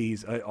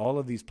 Chili's, all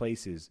of these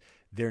places,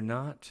 they're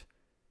not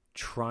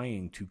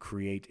trying to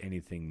create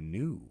anything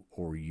new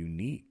or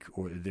unique,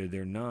 or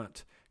they're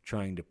not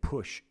trying to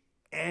push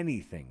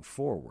anything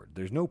forward.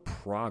 There's no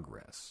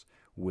progress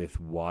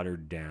with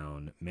watered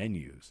down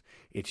menus.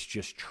 It's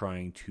just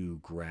trying to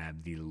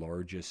grab the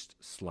largest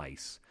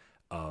slice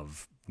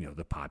of, you know,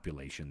 the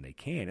population they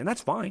can. And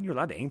that's fine. You're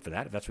allowed to aim for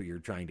that if that's what you're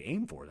trying to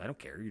aim for. I don't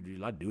care. You're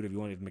allowed to do it if you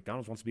want. If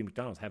McDonald's wants to be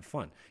McDonald's, have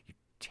fun. You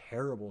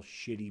terrible,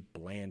 shitty,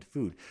 bland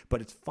food. But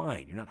it's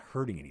fine. You're not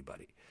hurting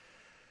anybody.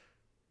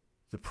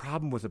 The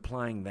problem with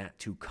applying that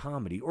to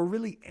comedy, or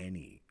really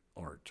any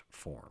art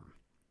form,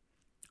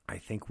 I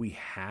think we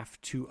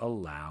have to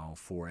allow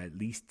for at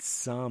least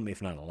some,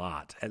 if not a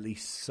lot, at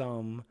least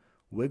some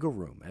wiggle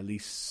room, at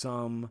least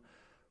some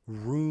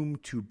room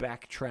to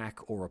backtrack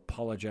or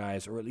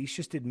apologize, or at least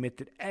just admit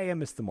that, hey, I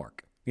missed the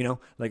mark. You know,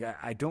 like,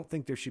 I don't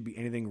think there should be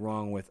anything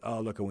wrong with, oh,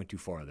 look, I went too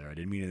far there. I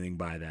didn't mean anything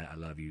by that. I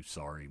love you.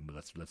 Sorry. But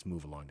let's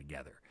move along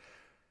together.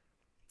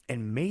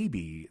 And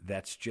maybe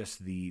that's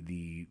just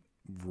the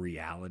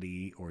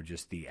reality, or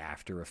just the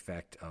after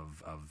effect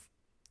of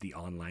the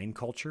online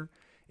culture,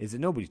 is that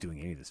nobody's doing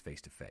any of this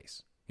face to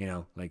face. You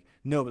know, like,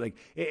 no, like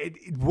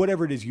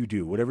whatever it is you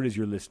do, whatever it is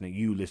you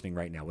listening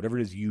right now, whatever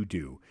it is you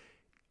do,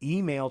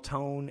 email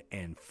tone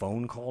and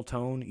phone call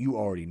tone, you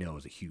already know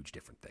is a huge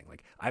different thing.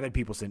 Like, I've had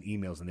people send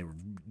emails and they were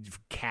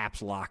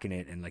caps locking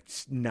it and like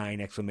 9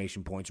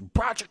 exclamation points, and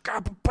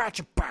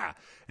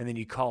then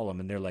you call them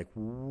and they're like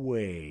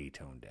way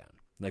toned down,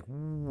 like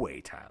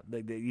way tired.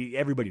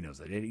 Everybody knows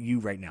that.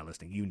 You right now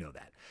listening, you know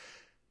that.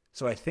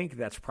 So I think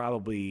that's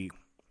probably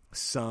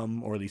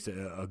some, or at least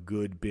a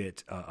good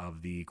bit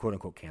of the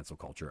quote-unquote cancel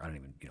culture. I don't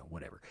even,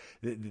 whatever.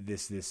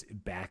 This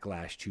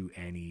backlash to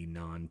any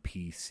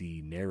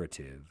non-PC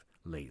narrative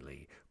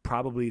lately.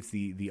 Probably it's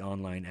the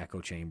online echo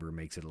chamber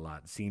makes it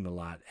seem a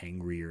lot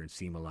angrier and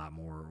seem a lot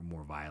more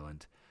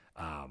violent.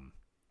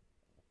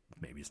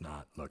 Maybe it's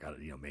not. Look,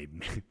 maybe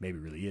it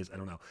really is. I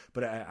don't know.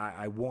 But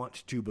I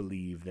want to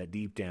believe that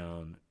deep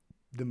down,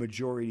 the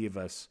majority of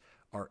us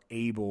are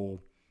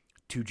able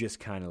to just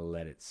kind of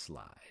let it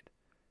slide.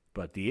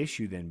 But the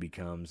issue then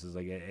becomes is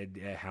like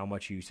how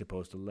much are you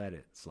supposed to let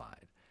it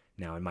slide?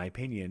 Now, in my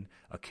opinion,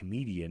 a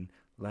comedian,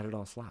 let it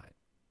all slide.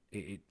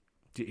 If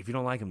you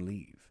don't like him,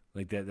 leave.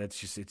 Like that's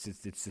just it's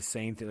the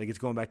same thing. Like, it's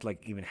going back to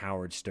like even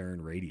Howard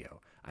Stern radio.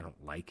 I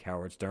don't like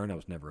Howard Stern. I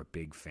was never a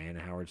big fan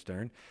of Howard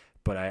Stern,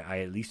 but I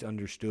at least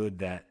understood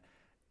that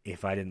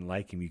if I didn't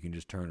like him, you can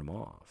just turn him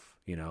off.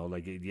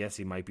 Like, yes,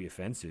 he might be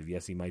offensive.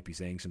 Yes, he might be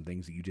saying some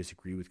things that you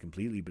disagree with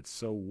completely. But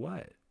so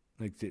what?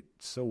 Like,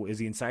 so is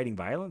he inciting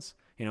violence?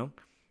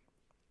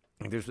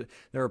 Like,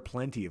 there are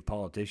plenty of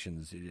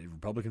politicians,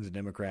 Republicans and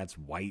Democrats,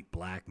 white,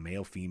 black,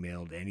 male,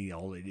 female,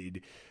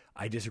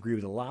 I disagree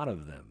with a lot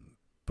of them,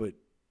 but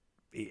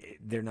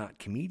they're not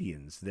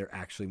comedians. They're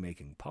actually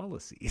making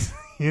policies.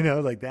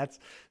 Like that's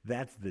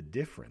the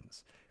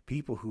difference.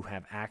 People who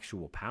have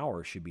actual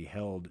power should be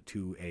held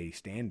to a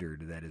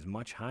standard that is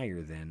much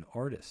higher than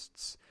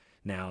artists.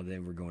 Now,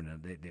 then we're going to,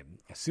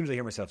 as soon as I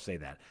hear myself say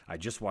that, I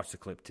just watched a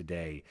clip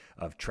today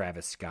of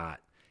Travis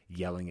Scott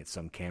yelling at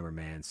some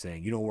cameraman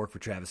saying, "You don't work for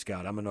Travis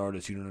Scott. I'm an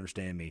artist. You don't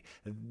understand me."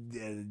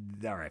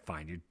 All right,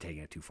 fine. You're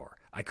taking it too far.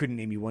 I couldn't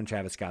name you one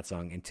Travis Scott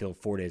song until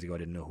 4 days ago. I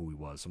didn't know who he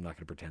was, so I'm not going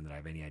to pretend that I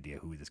have any idea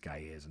who this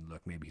guy is. And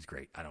look, maybe he's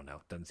great. I don't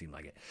know. Doesn't seem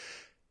like it.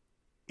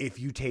 if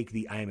you take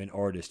the I'm an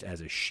artist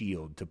as a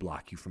shield to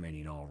block you from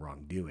any and all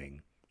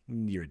wrongdoing,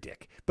 you're a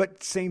dick.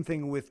 But same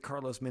thing with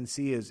Carlos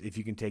Mencia's if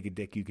you can take a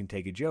dick, you can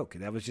take a joke.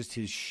 That was just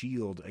his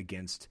shield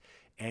against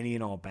any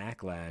and all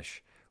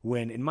backlash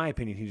when, in my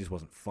opinion, he just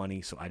wasn't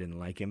funny, so I didn't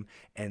like him.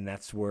 And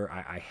that's where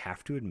I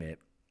have to admit,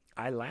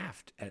 I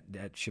laughed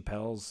at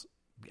Chappelle's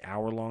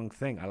hour-long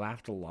thing. I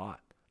laughed a lot.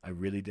 I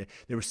really did.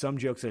 There were some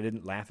jokes that I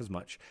didn't laugh as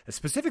much.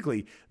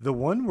 Specifically, the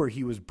one where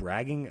he was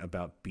bragging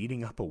about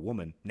beating up a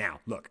woman.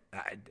 Now, look,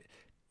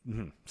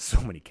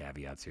 so many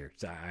caveats here.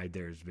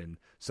 There's been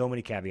so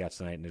many caveats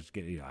tonight,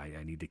 and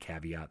I need to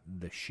caveat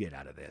the shit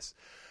out of this.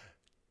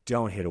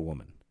 Don't hit a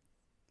woman.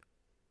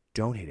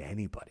 Don't hit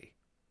anybody.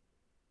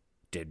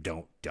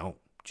 Don't.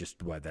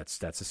 Just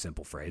that's a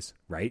simple phrase,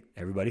 right?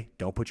 Everybody,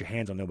 don't put your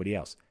hands on nobody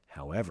else.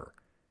 However,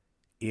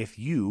 if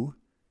you,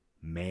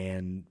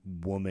 man,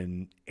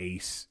 woman,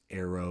 ace,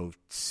 arrow,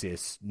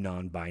 cis,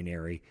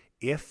 non-binary,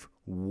 if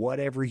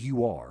whatever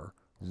you are,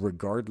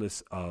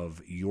 regardless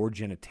of your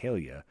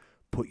genitalia,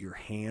 put your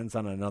hands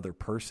on another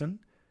person,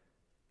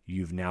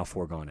 you've now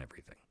foregone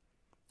everything.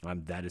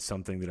 That is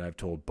something that I've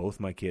told both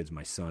my kids,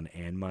 my son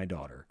and my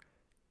daughter.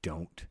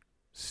 Don't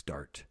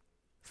start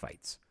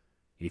fights.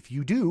 If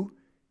you do,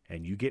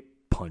 and you get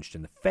punched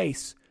in the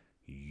face,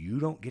 you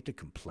don't get to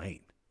complain.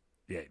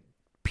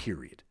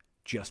 Period.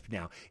 Just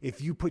now, if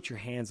you put your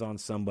hands on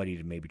somebody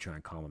to maybe try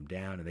and calm them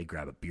down and they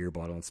grab a beer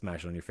bottle and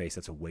smash it on your face,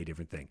 that's a way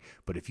different thing.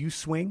 But if you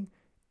swing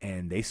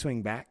and they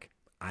swing back,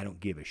 I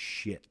don't give a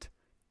shit.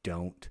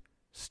 Don't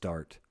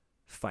start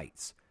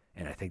fights.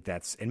 And I think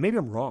and maybe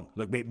I'm wrong.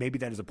 Look, maybe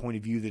that is a point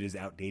of view that is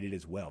outdated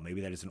as well.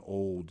 Maybe that is an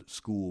old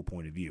school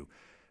point of view.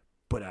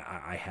 But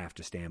I have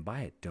to stand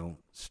by it. Don't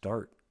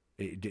start.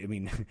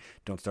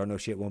 Don't start no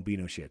shit, won't be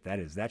no shit. That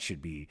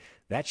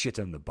shit's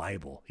in the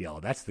Bible, y'all.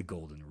 That's the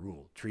golden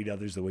rule. Treat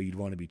others the way you'd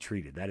want to be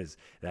treated. That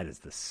is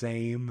the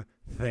same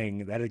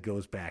thing. That it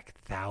goes back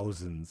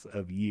thousands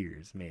of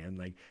years, man.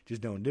 Like,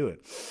 just don't do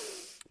it.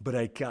 But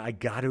I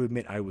got to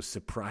admit, I was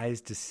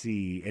surprised to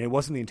see, and it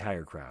wasn't the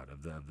entire crowd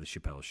of the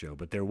Chappelle show,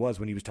 but there was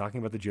when he was talking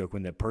about the joke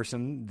when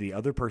the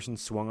other person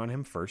swung on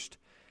him first,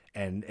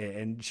 and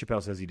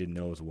Chappelle says he didn't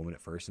know it was a woman at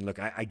first. And look,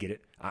 I get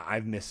it.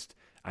 I've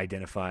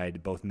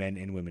misidentified both men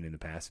and women in the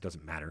past. It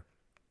doesn't matter.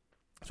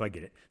 So I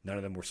get it. None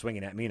of them were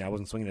swinging at me, and I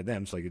wasn't swinging at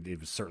them, so it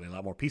was certainly a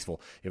lot more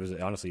peaceful. It was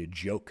honestly a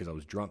joke because I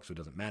was drunk, so it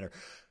doesn't matter.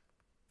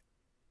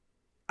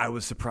 I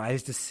was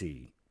surprised to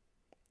see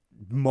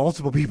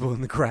multiple people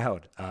in the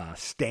crowd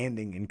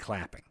standing and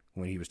clapping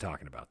when he was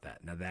talking about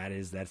that. Now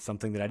that's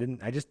something that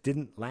I just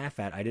didn't laugh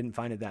at. I didn't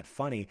find it that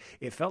funny.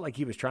 It felt like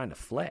he was trying to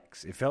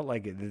flex. It felt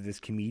like this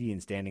comedian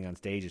standing on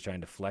stage is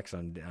trying to flex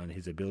on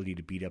his ability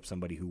to beat up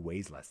somebody who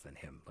weighs less than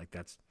him. Like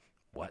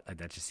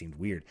that just seemed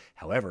weird.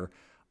 However,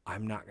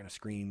 I'm not going to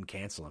scream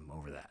cancel him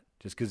over that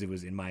just because it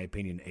was, in my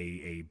opinion,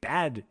 a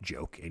bad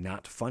joke, a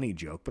not funny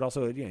joke, but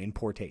also in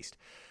poor taste.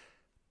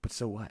 But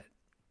so what?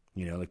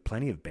 Like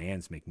plenty of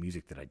bands make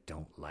music that I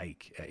don't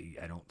like.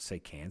 I don't say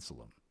cancel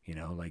them.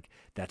 Like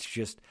that's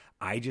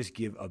I just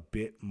give a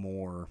bit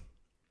more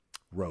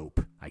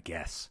rope, I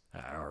guess,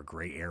 or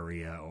gray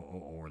area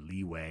or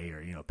leeway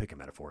or, pick a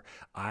metaphor.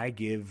 I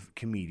give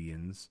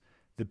comedians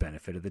the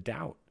benefit of the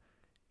doubt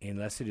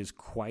unless it is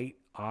quite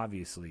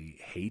obviously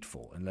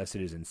hateful, unless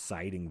it is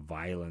inciting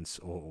violence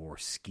or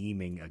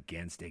scheming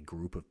against a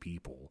group of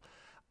people.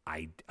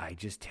 I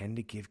just tend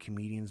to give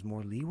comedians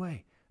more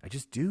leeway. I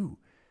just do.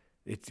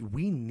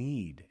 We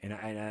need, and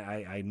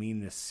I mean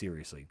this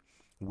seriously,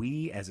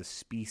 we as a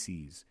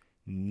species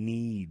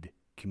need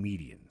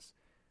comedians.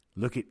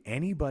 Look at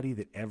anybody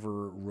that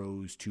ever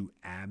rose to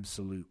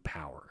absolute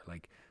power,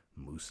 like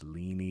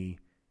Mussolini,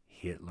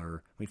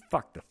 Hitler,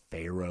 fuck the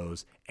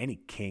pharaohs, any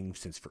king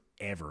since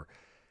forever.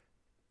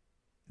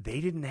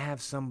 They didn't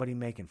have somebody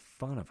making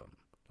fun of them.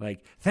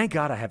 Like, thank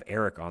God I have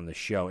Eric on the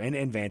show,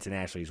 and Vance and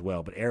Ashley as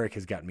well, but Eric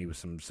has gotten me with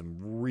some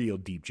real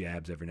deep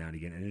jabs every now and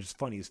again, and it's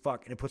funny as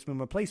fuck, and it puts me in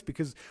my place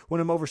because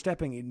when I'm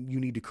overstepping, you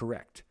need to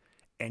correct.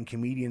 And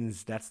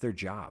comedians, that's their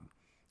job.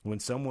 When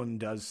someone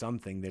does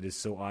something that is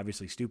so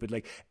obviously stupid,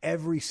 like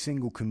every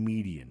single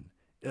comedian,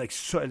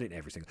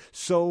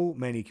 so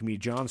many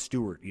comedians, Jon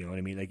Stewart, you know what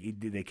I mean? Like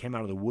they came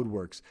out of the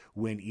woodworks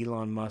when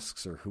Elon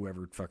Musk's or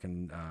whoever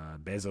fucking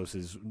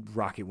Bezos's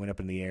rocket went up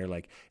in the air.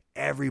 Like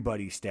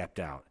everybody stepped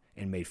out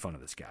and made fun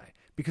of this guy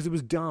because it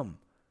was dumb,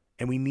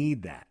 and we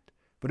need that.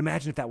 But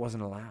imagine if that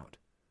wasn't allowed.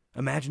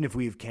 Imagine if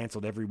we have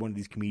canceled every one of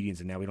these comedians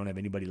and now we don't have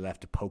anybody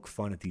left to poke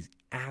fun at these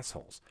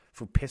assholes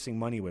for pissing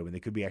money away when they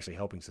could be actually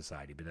helping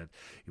society. But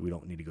we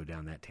don't need to go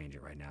down that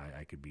tangent right now.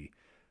 I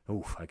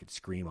could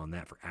scream on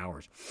that for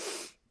hours.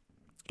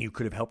 You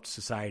could have helped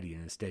society,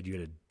 and instead you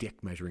had a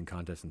dick measuring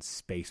contest in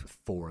space with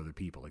 4 other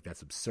people. Like,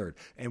 that's absurd.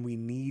 And we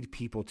need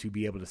people to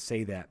be able to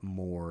say that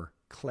more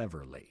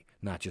cleverly,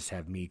 not just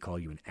have me call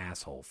you an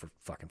asshole for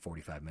fucking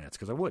 45 minutes.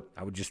 Because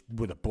I would just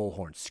with a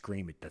bullhorn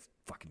scream at the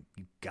fucking,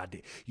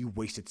 you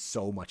wasted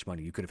so much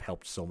money. You could have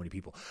helped so many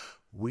people.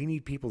 We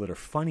need people that are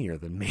funnier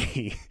than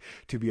me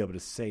to be able to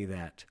say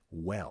that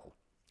well,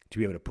 to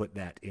be able to put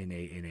that in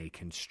a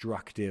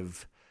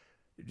constructive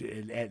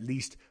at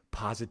least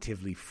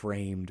positively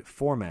framed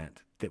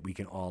format that we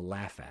can all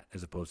laugh at,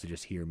 as opposed to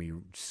just hear me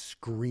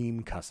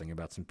scream cussing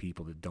about some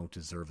people that don't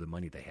deserve the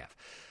money they have.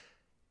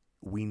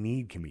 We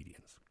need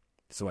comedians.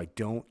 So I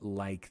don't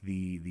like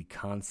the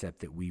concept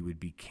that we would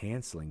be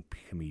canceling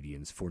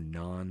comedians for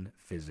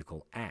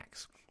non-physical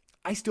acts.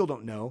 I still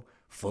don't know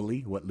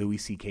fully what Louis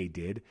C.K.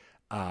 did.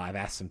 I've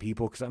asked some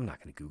people because I'm not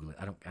going to Google it.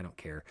 I don't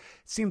care.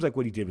 It seems like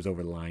what he did was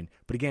over the line.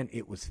 But again,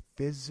 it was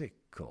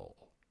physical.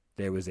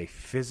 There was a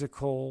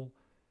physical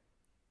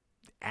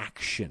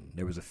action.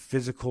 There was a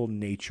physical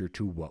nature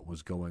to what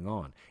was going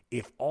on.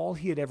 If all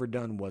he had ever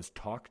done was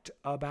talked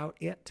about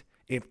it,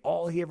 if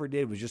all he ever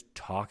did was just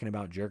talking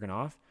about jerking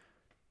off,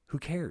 who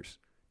cares?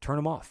 Turn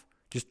him off.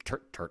 Just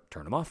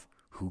turn him off.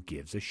 Who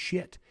gives a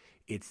shit?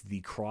 It's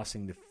the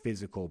crossing the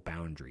physical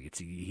boundary.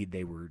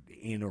 They were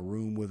in a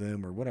room with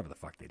him or whatever the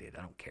fuck they did.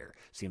 I don't care.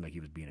 Seemed like he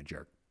was being a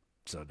jerk.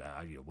 So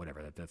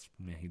whatever.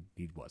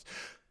 He was.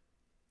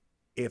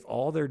 If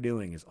all they're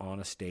doing is on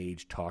a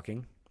stage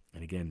talking,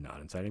 and again,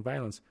 not inciting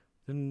violence,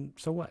 then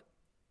so what?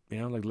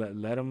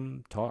 Let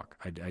them talk.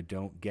 I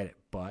don't get it.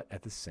 But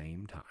at the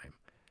same time,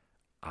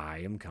 I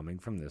am coming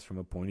from this from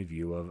a point of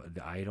view of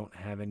I don't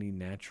have any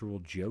natural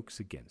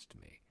jokes against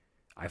me.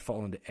 I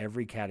fall into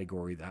every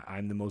category that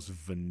I'm the most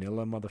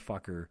vanilla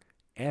motherfucker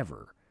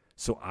ever.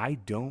 So I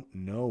don't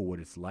know what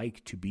it's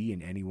like to be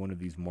in any one of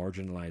these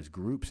marginalized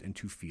groups and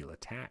to feel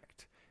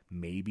attacked.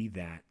 Maybe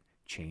that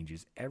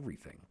changes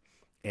everything.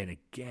 And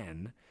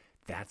again,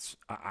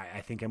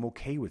 I think I'm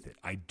okay with it.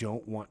 I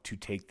don't want to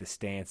take the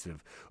stance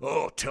of,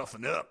 oh,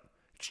 toughen up.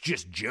 It's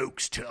just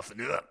jokes,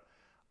 toughen up.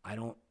 I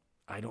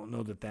don't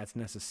know that that's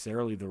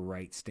necessarily the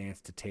right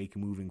stance to take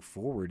moving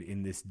forward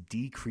in this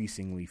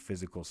decreasingly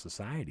physical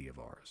society of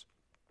ours.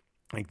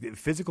 Like the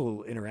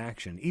physical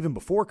interaction, even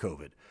before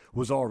COVID,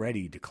 was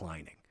already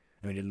declining.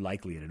 I mean, it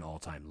likely at an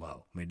all-time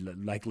low. I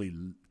mean, likely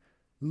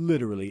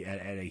literally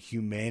at a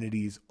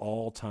humanity's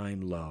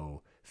all-time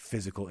low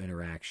physical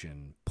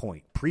interaction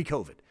point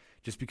pre-COVID,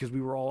 just because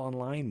we were all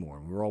online more.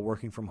 We were all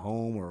working from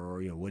home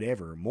or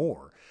whatever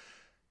more.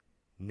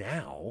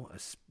 Now,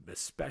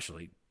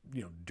 especially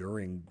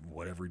during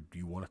whatever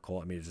you want to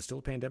call it. I mean, is it still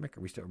a pandemic?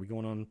 Are we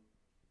going on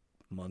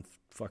month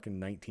fucking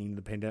 19 of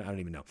the pandemic? I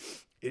don't even know.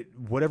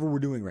 Whatever we're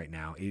doing right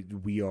now,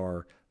 we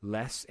are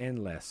less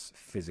and less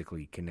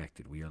physically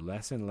connected. We are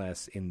less and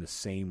less in the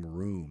same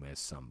room as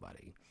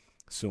somebody.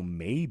 So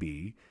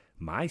maybe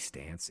my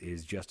stance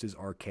is just as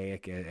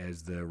archaic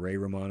as the Ray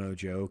Romano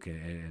joke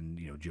and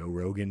Joe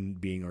Rogan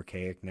being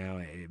archaic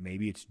now.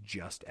 Maybe it's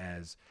just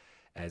as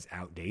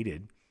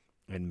outdated.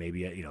 And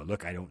maybe,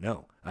 look, I don't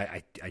know.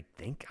 I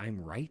think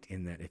I'm right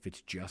in that if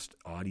it's just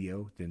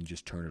audio, then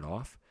just turn it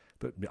off.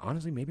 But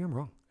honestly, maybe I'm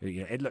wrong.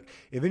 And look,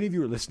 if any of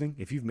you are listening,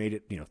 if you've made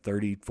it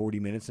 30, 40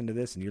 minutes into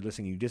this and you're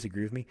listening and you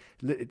disagree with me,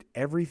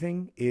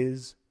 everything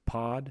is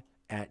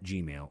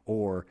pod@gmail.com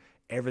or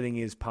everything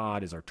is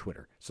pod is our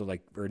Twitter. So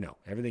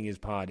everything is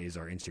pod is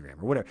our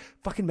Instagram or whatever.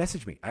 Fucking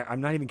message me.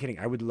 I'm not even kidding.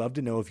 I would love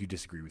to know if you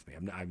disagree with me.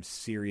 I'm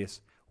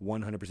serious,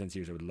 100%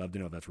 serious. I would love to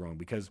know if that's wrong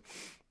because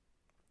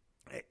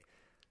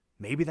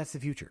maybe that's the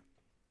future.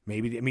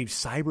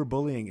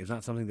 Cyberbullying is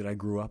not something that I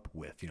grew up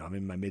with. I'm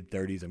in my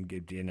mid-30s.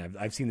 And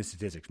I've seen the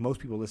statistics. Most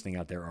people listening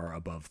out there are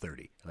above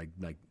 30,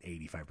 like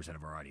 85%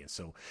 of our audience.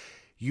 So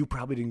you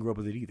probably didn't grow up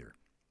with it either.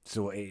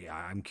 So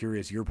I'm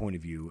curious your point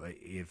of view.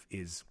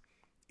 Is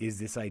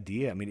this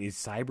idea? I mean, is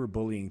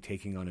cyberbullying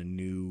taking on a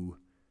new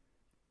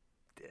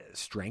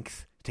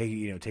strength?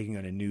 Taking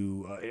on a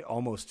new,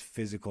 almost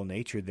physical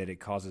nature that it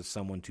causes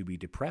someone to be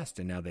depressed,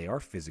 and now they are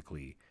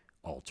physically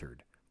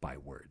altered by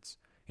words.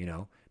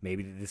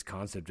 Maybe this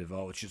concept of,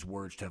 it's just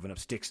words toughen up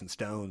sticks and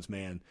stones,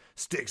 man.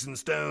 Sticks and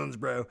stones,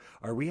 bro.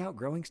 Are we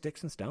outgrowing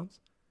sticks and stones?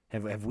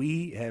 Have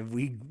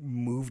we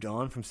moved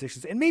on from sticks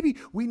and stones? And maybe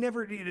we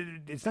never,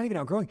 it's not even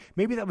outgrowing.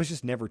 Maybe that was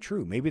just never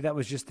true. Maybe that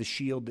was just the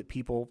shield that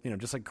people,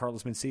 just like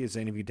Carlos Mencia is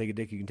saying, if you can take a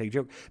dick, you can take a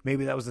joke.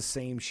 Maybe that was the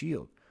same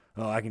shield.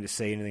 Oh, I can just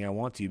say anything I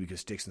want to you because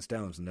sticks and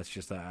stones. And that's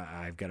just,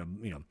 I've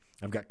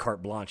got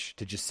carte blanche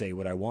to just say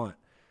what I want.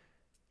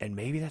 And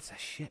maybe that's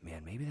shit,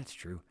 man. Maybe that's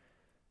true.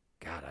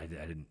 God,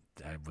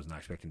 I was not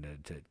expecting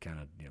to kind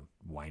of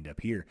wind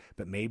up here,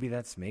 but maybe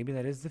that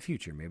is the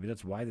future. Maybe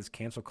that's why this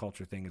cancel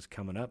culture thing is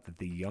coming up. That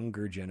the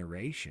younger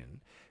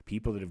generation,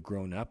 people that have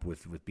grown up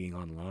with being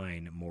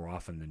online more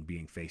often than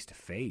being face to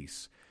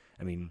face.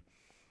 I mean,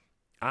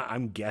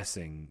 I'm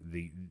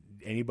guessing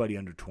anybody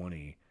under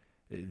 20,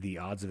 the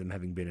odds of them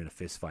having been in a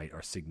fist fight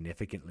are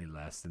significantly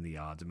less than the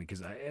odds. I mean,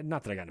 because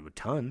not that I got into a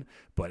ton,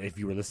 but if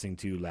you were listening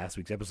to last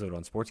week's episode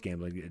on sports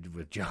gambling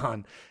with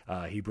John,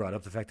 he brought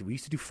up the fact that we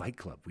used to do Fight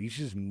Club. We used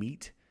to just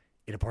meet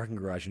in a parking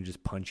garage and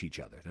just punch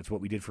each other. That's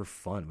what we did for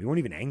fun. We weren't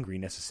even angry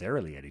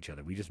necessarily at each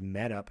other. We just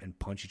met up and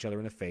punched each other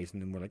in the face,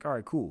 and then we're like, all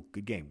right, cool,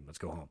 good game, let's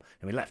go home.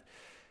 And we left.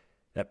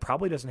 That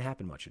probably doesn't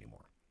happen much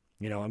anymore.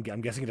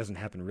 I'm guessing it doesn't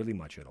happen really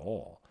much at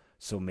all.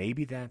 So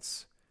maybe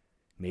that's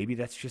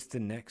just the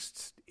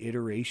next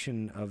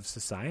iteration of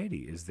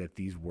society, is that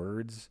these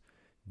words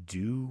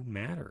do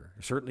matter,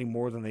 certainly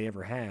more than they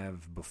ever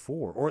have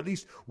before, or at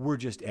least we're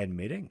just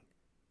admitting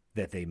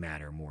that they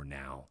matter more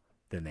now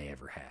than they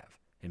ever have.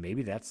 And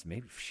maybe that's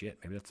the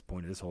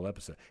point of this whole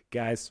episode.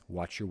 Guys,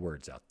 watch your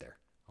words out there,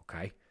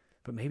 okay?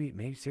 But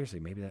maybe seriously,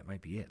 maybe that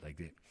might be it.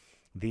 Like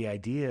the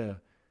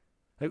idea,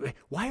 like,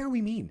 why are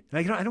we mean?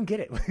 Like, I don't get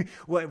it.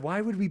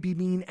 Why would we be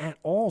mean at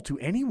all to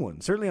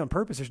anyone? Certainly on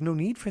purpose. There's no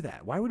need for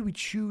that. Why would we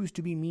choose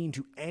to be mean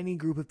to any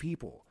group of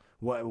people?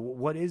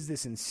 What is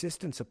this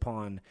insistence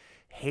upon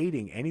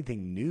hating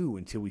anything new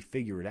until we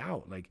figure it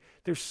out? Like,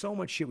 there's so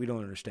much shit we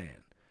don't understand.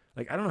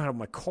 Like, I don't know how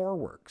my car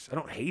works. I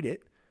don't hate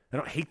it. I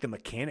don't hate the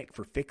mechanic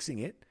for fixing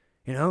it.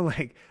 You know,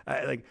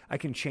 I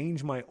can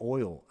change my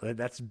oil.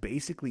 That's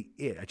basically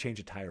it. I change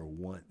a tire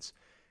once.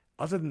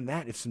 Other than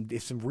that, if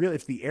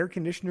the air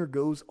conditioner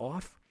goes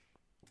off,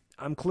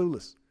 I'm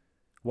clueless.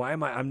 Why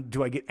am I?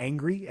 Do I get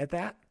angry at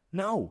that?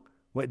 No.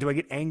 What, do I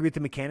get angry at the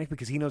mechanic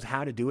because he knows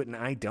how to do it and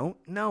I don't?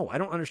 No, I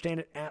don't understand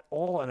it at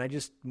all, and I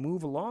just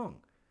move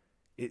along.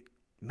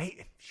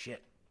 Maybe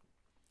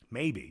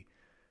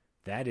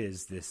that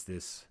is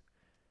this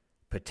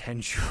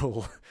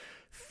potential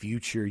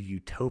future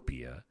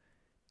utopia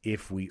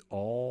if we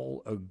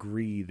all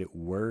agree that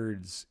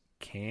words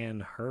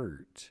can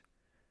hurt.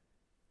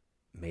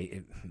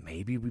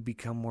 Maybe we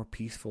become more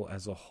peaceful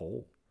as a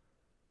whole.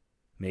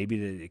 Maybe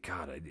to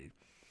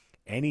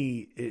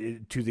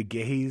the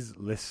gays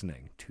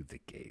listening,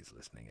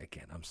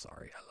 again, I'm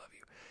sorry, I love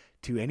you.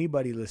 To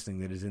anybody listening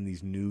that is in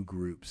these new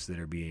groups that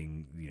are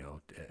being,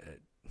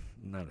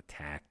 not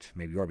attacked,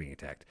 maybe you are being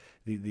attacked.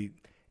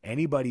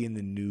 Anybody in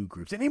the new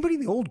groups, anybody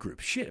in the old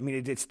groups, shit. I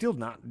mean, it's still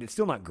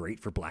not great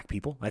for black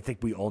people. I think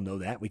we all know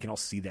that. We can all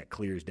see that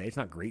clear as day. It's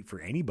not great for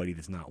anybody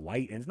that's not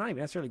white, and it's not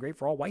even necessarily great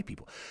for all white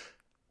people.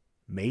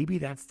 Maybe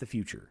that's the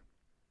future,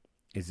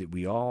 is that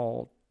we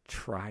all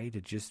try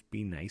to just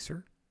be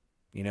nicer.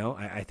 You know,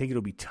 I think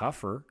it'll be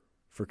tougher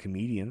for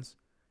comedians.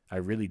 I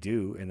really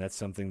do, and that's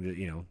something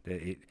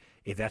that,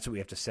 if that's what we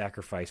have to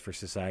sacrifice for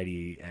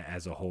society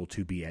as a whole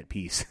to be at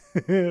peace,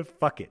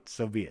 fuck it,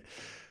 so be it.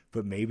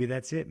 But maybe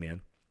that's it,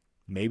 man.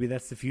 Maybe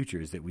that's the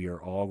future, is that we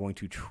are all going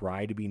to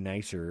try to be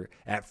nicer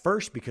at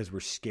first because we're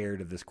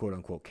scared of this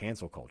quote-unquote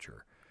cancel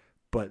culture.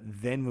 But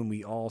then when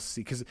we all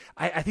see, because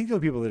I think the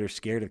people that are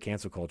scared of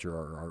cancel culture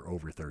are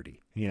over 30.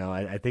 You know,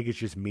 I think it's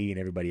just me and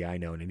everybody I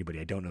know and anybody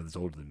I don't know that's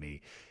older than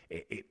me.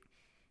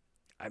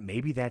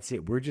 Maybe that's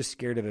it. We're just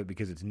scared of it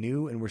because it's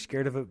new, and we're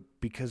scared of it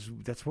because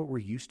that's what we're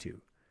used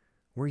to.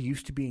 We're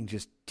used to being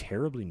just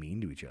terribly mean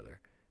to each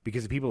other.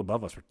 Because the people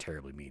above us were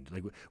terribly mean.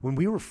 Like, when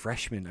we were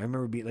freshmen, I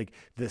remember being like,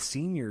 the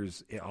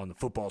seniors on the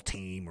football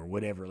team or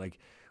whatever, like,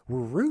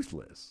 were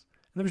ruthless.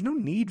 And there was no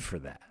need for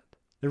that.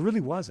 There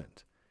really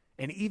wasn't.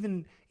 And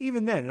even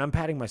then, and I'm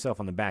patting myself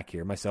on the back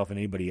here, myself and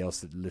anybody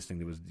else listening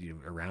that was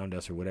around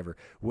us or whatever.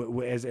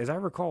 As I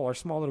recall, our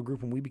small little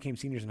group, when we became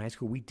seniors in high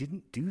school, we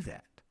didn't do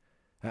that.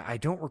 I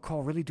don't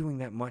recall really doing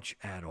that much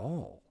at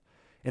all.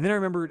 And then I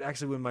remember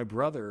actually when my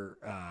brother,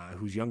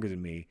 who's younger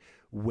than me,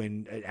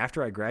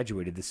 after I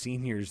graduated, the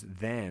seniors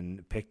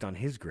then picked on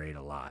his grade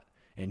a lot.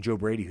 And Joe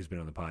Brady, who's been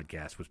on the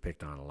podcast, was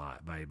picked on a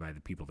lot by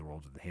the people that were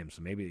older than him.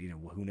 So maybe,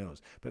 who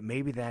knows? But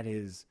maybe that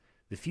is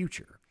the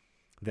future,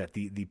 that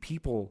the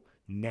people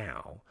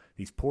now,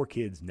 these poor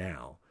kids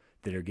now,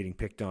 that are getting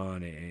picked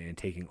on and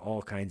taking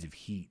all kinds of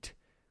heat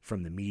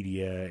from the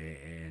media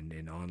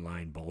and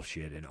online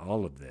bullshit and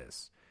all of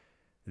this,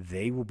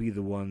 they will be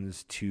the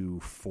ones to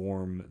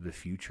form the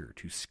future,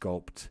 to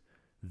sculpt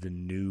the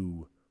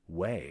new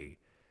way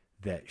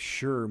that,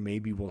 sure,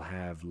 maybe we'll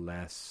have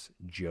less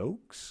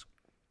jokes.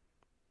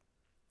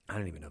 I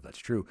don't even know if that's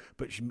true.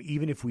 But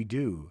even if we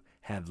do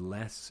have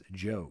less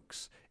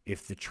jokes,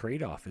 if the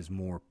trade-off is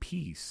more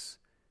peace,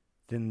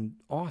 then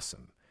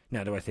awesome.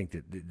 Now, do I think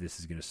that this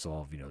is going to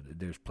solve,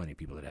 there's plenty of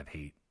people that have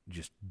hate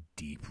just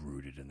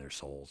deep-rooted in their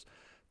souls.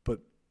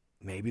 But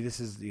maybe this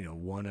is,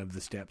 one of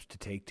the steps to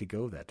take to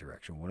go that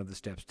direction, one of the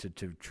steps to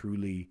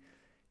truly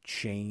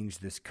change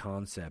this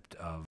concept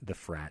of the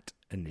frat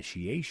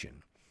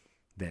initiation,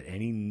 that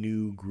any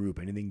new group,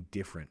 anything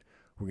different,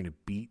 we're going to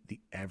beat the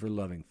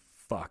ever-loving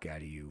fuck out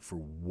of you for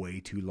way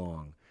too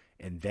long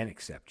and then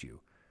accept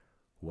you.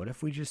 What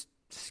if we just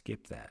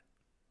skip that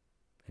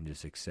and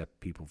just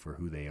accept people for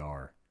who they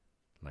are,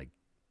 like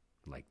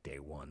day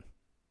one?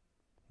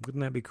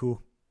 Wouldn't that be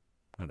cool?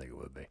 I think it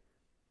would be.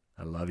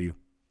 I love you.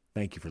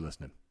 Thank you for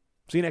listening.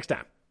 See you next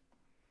time.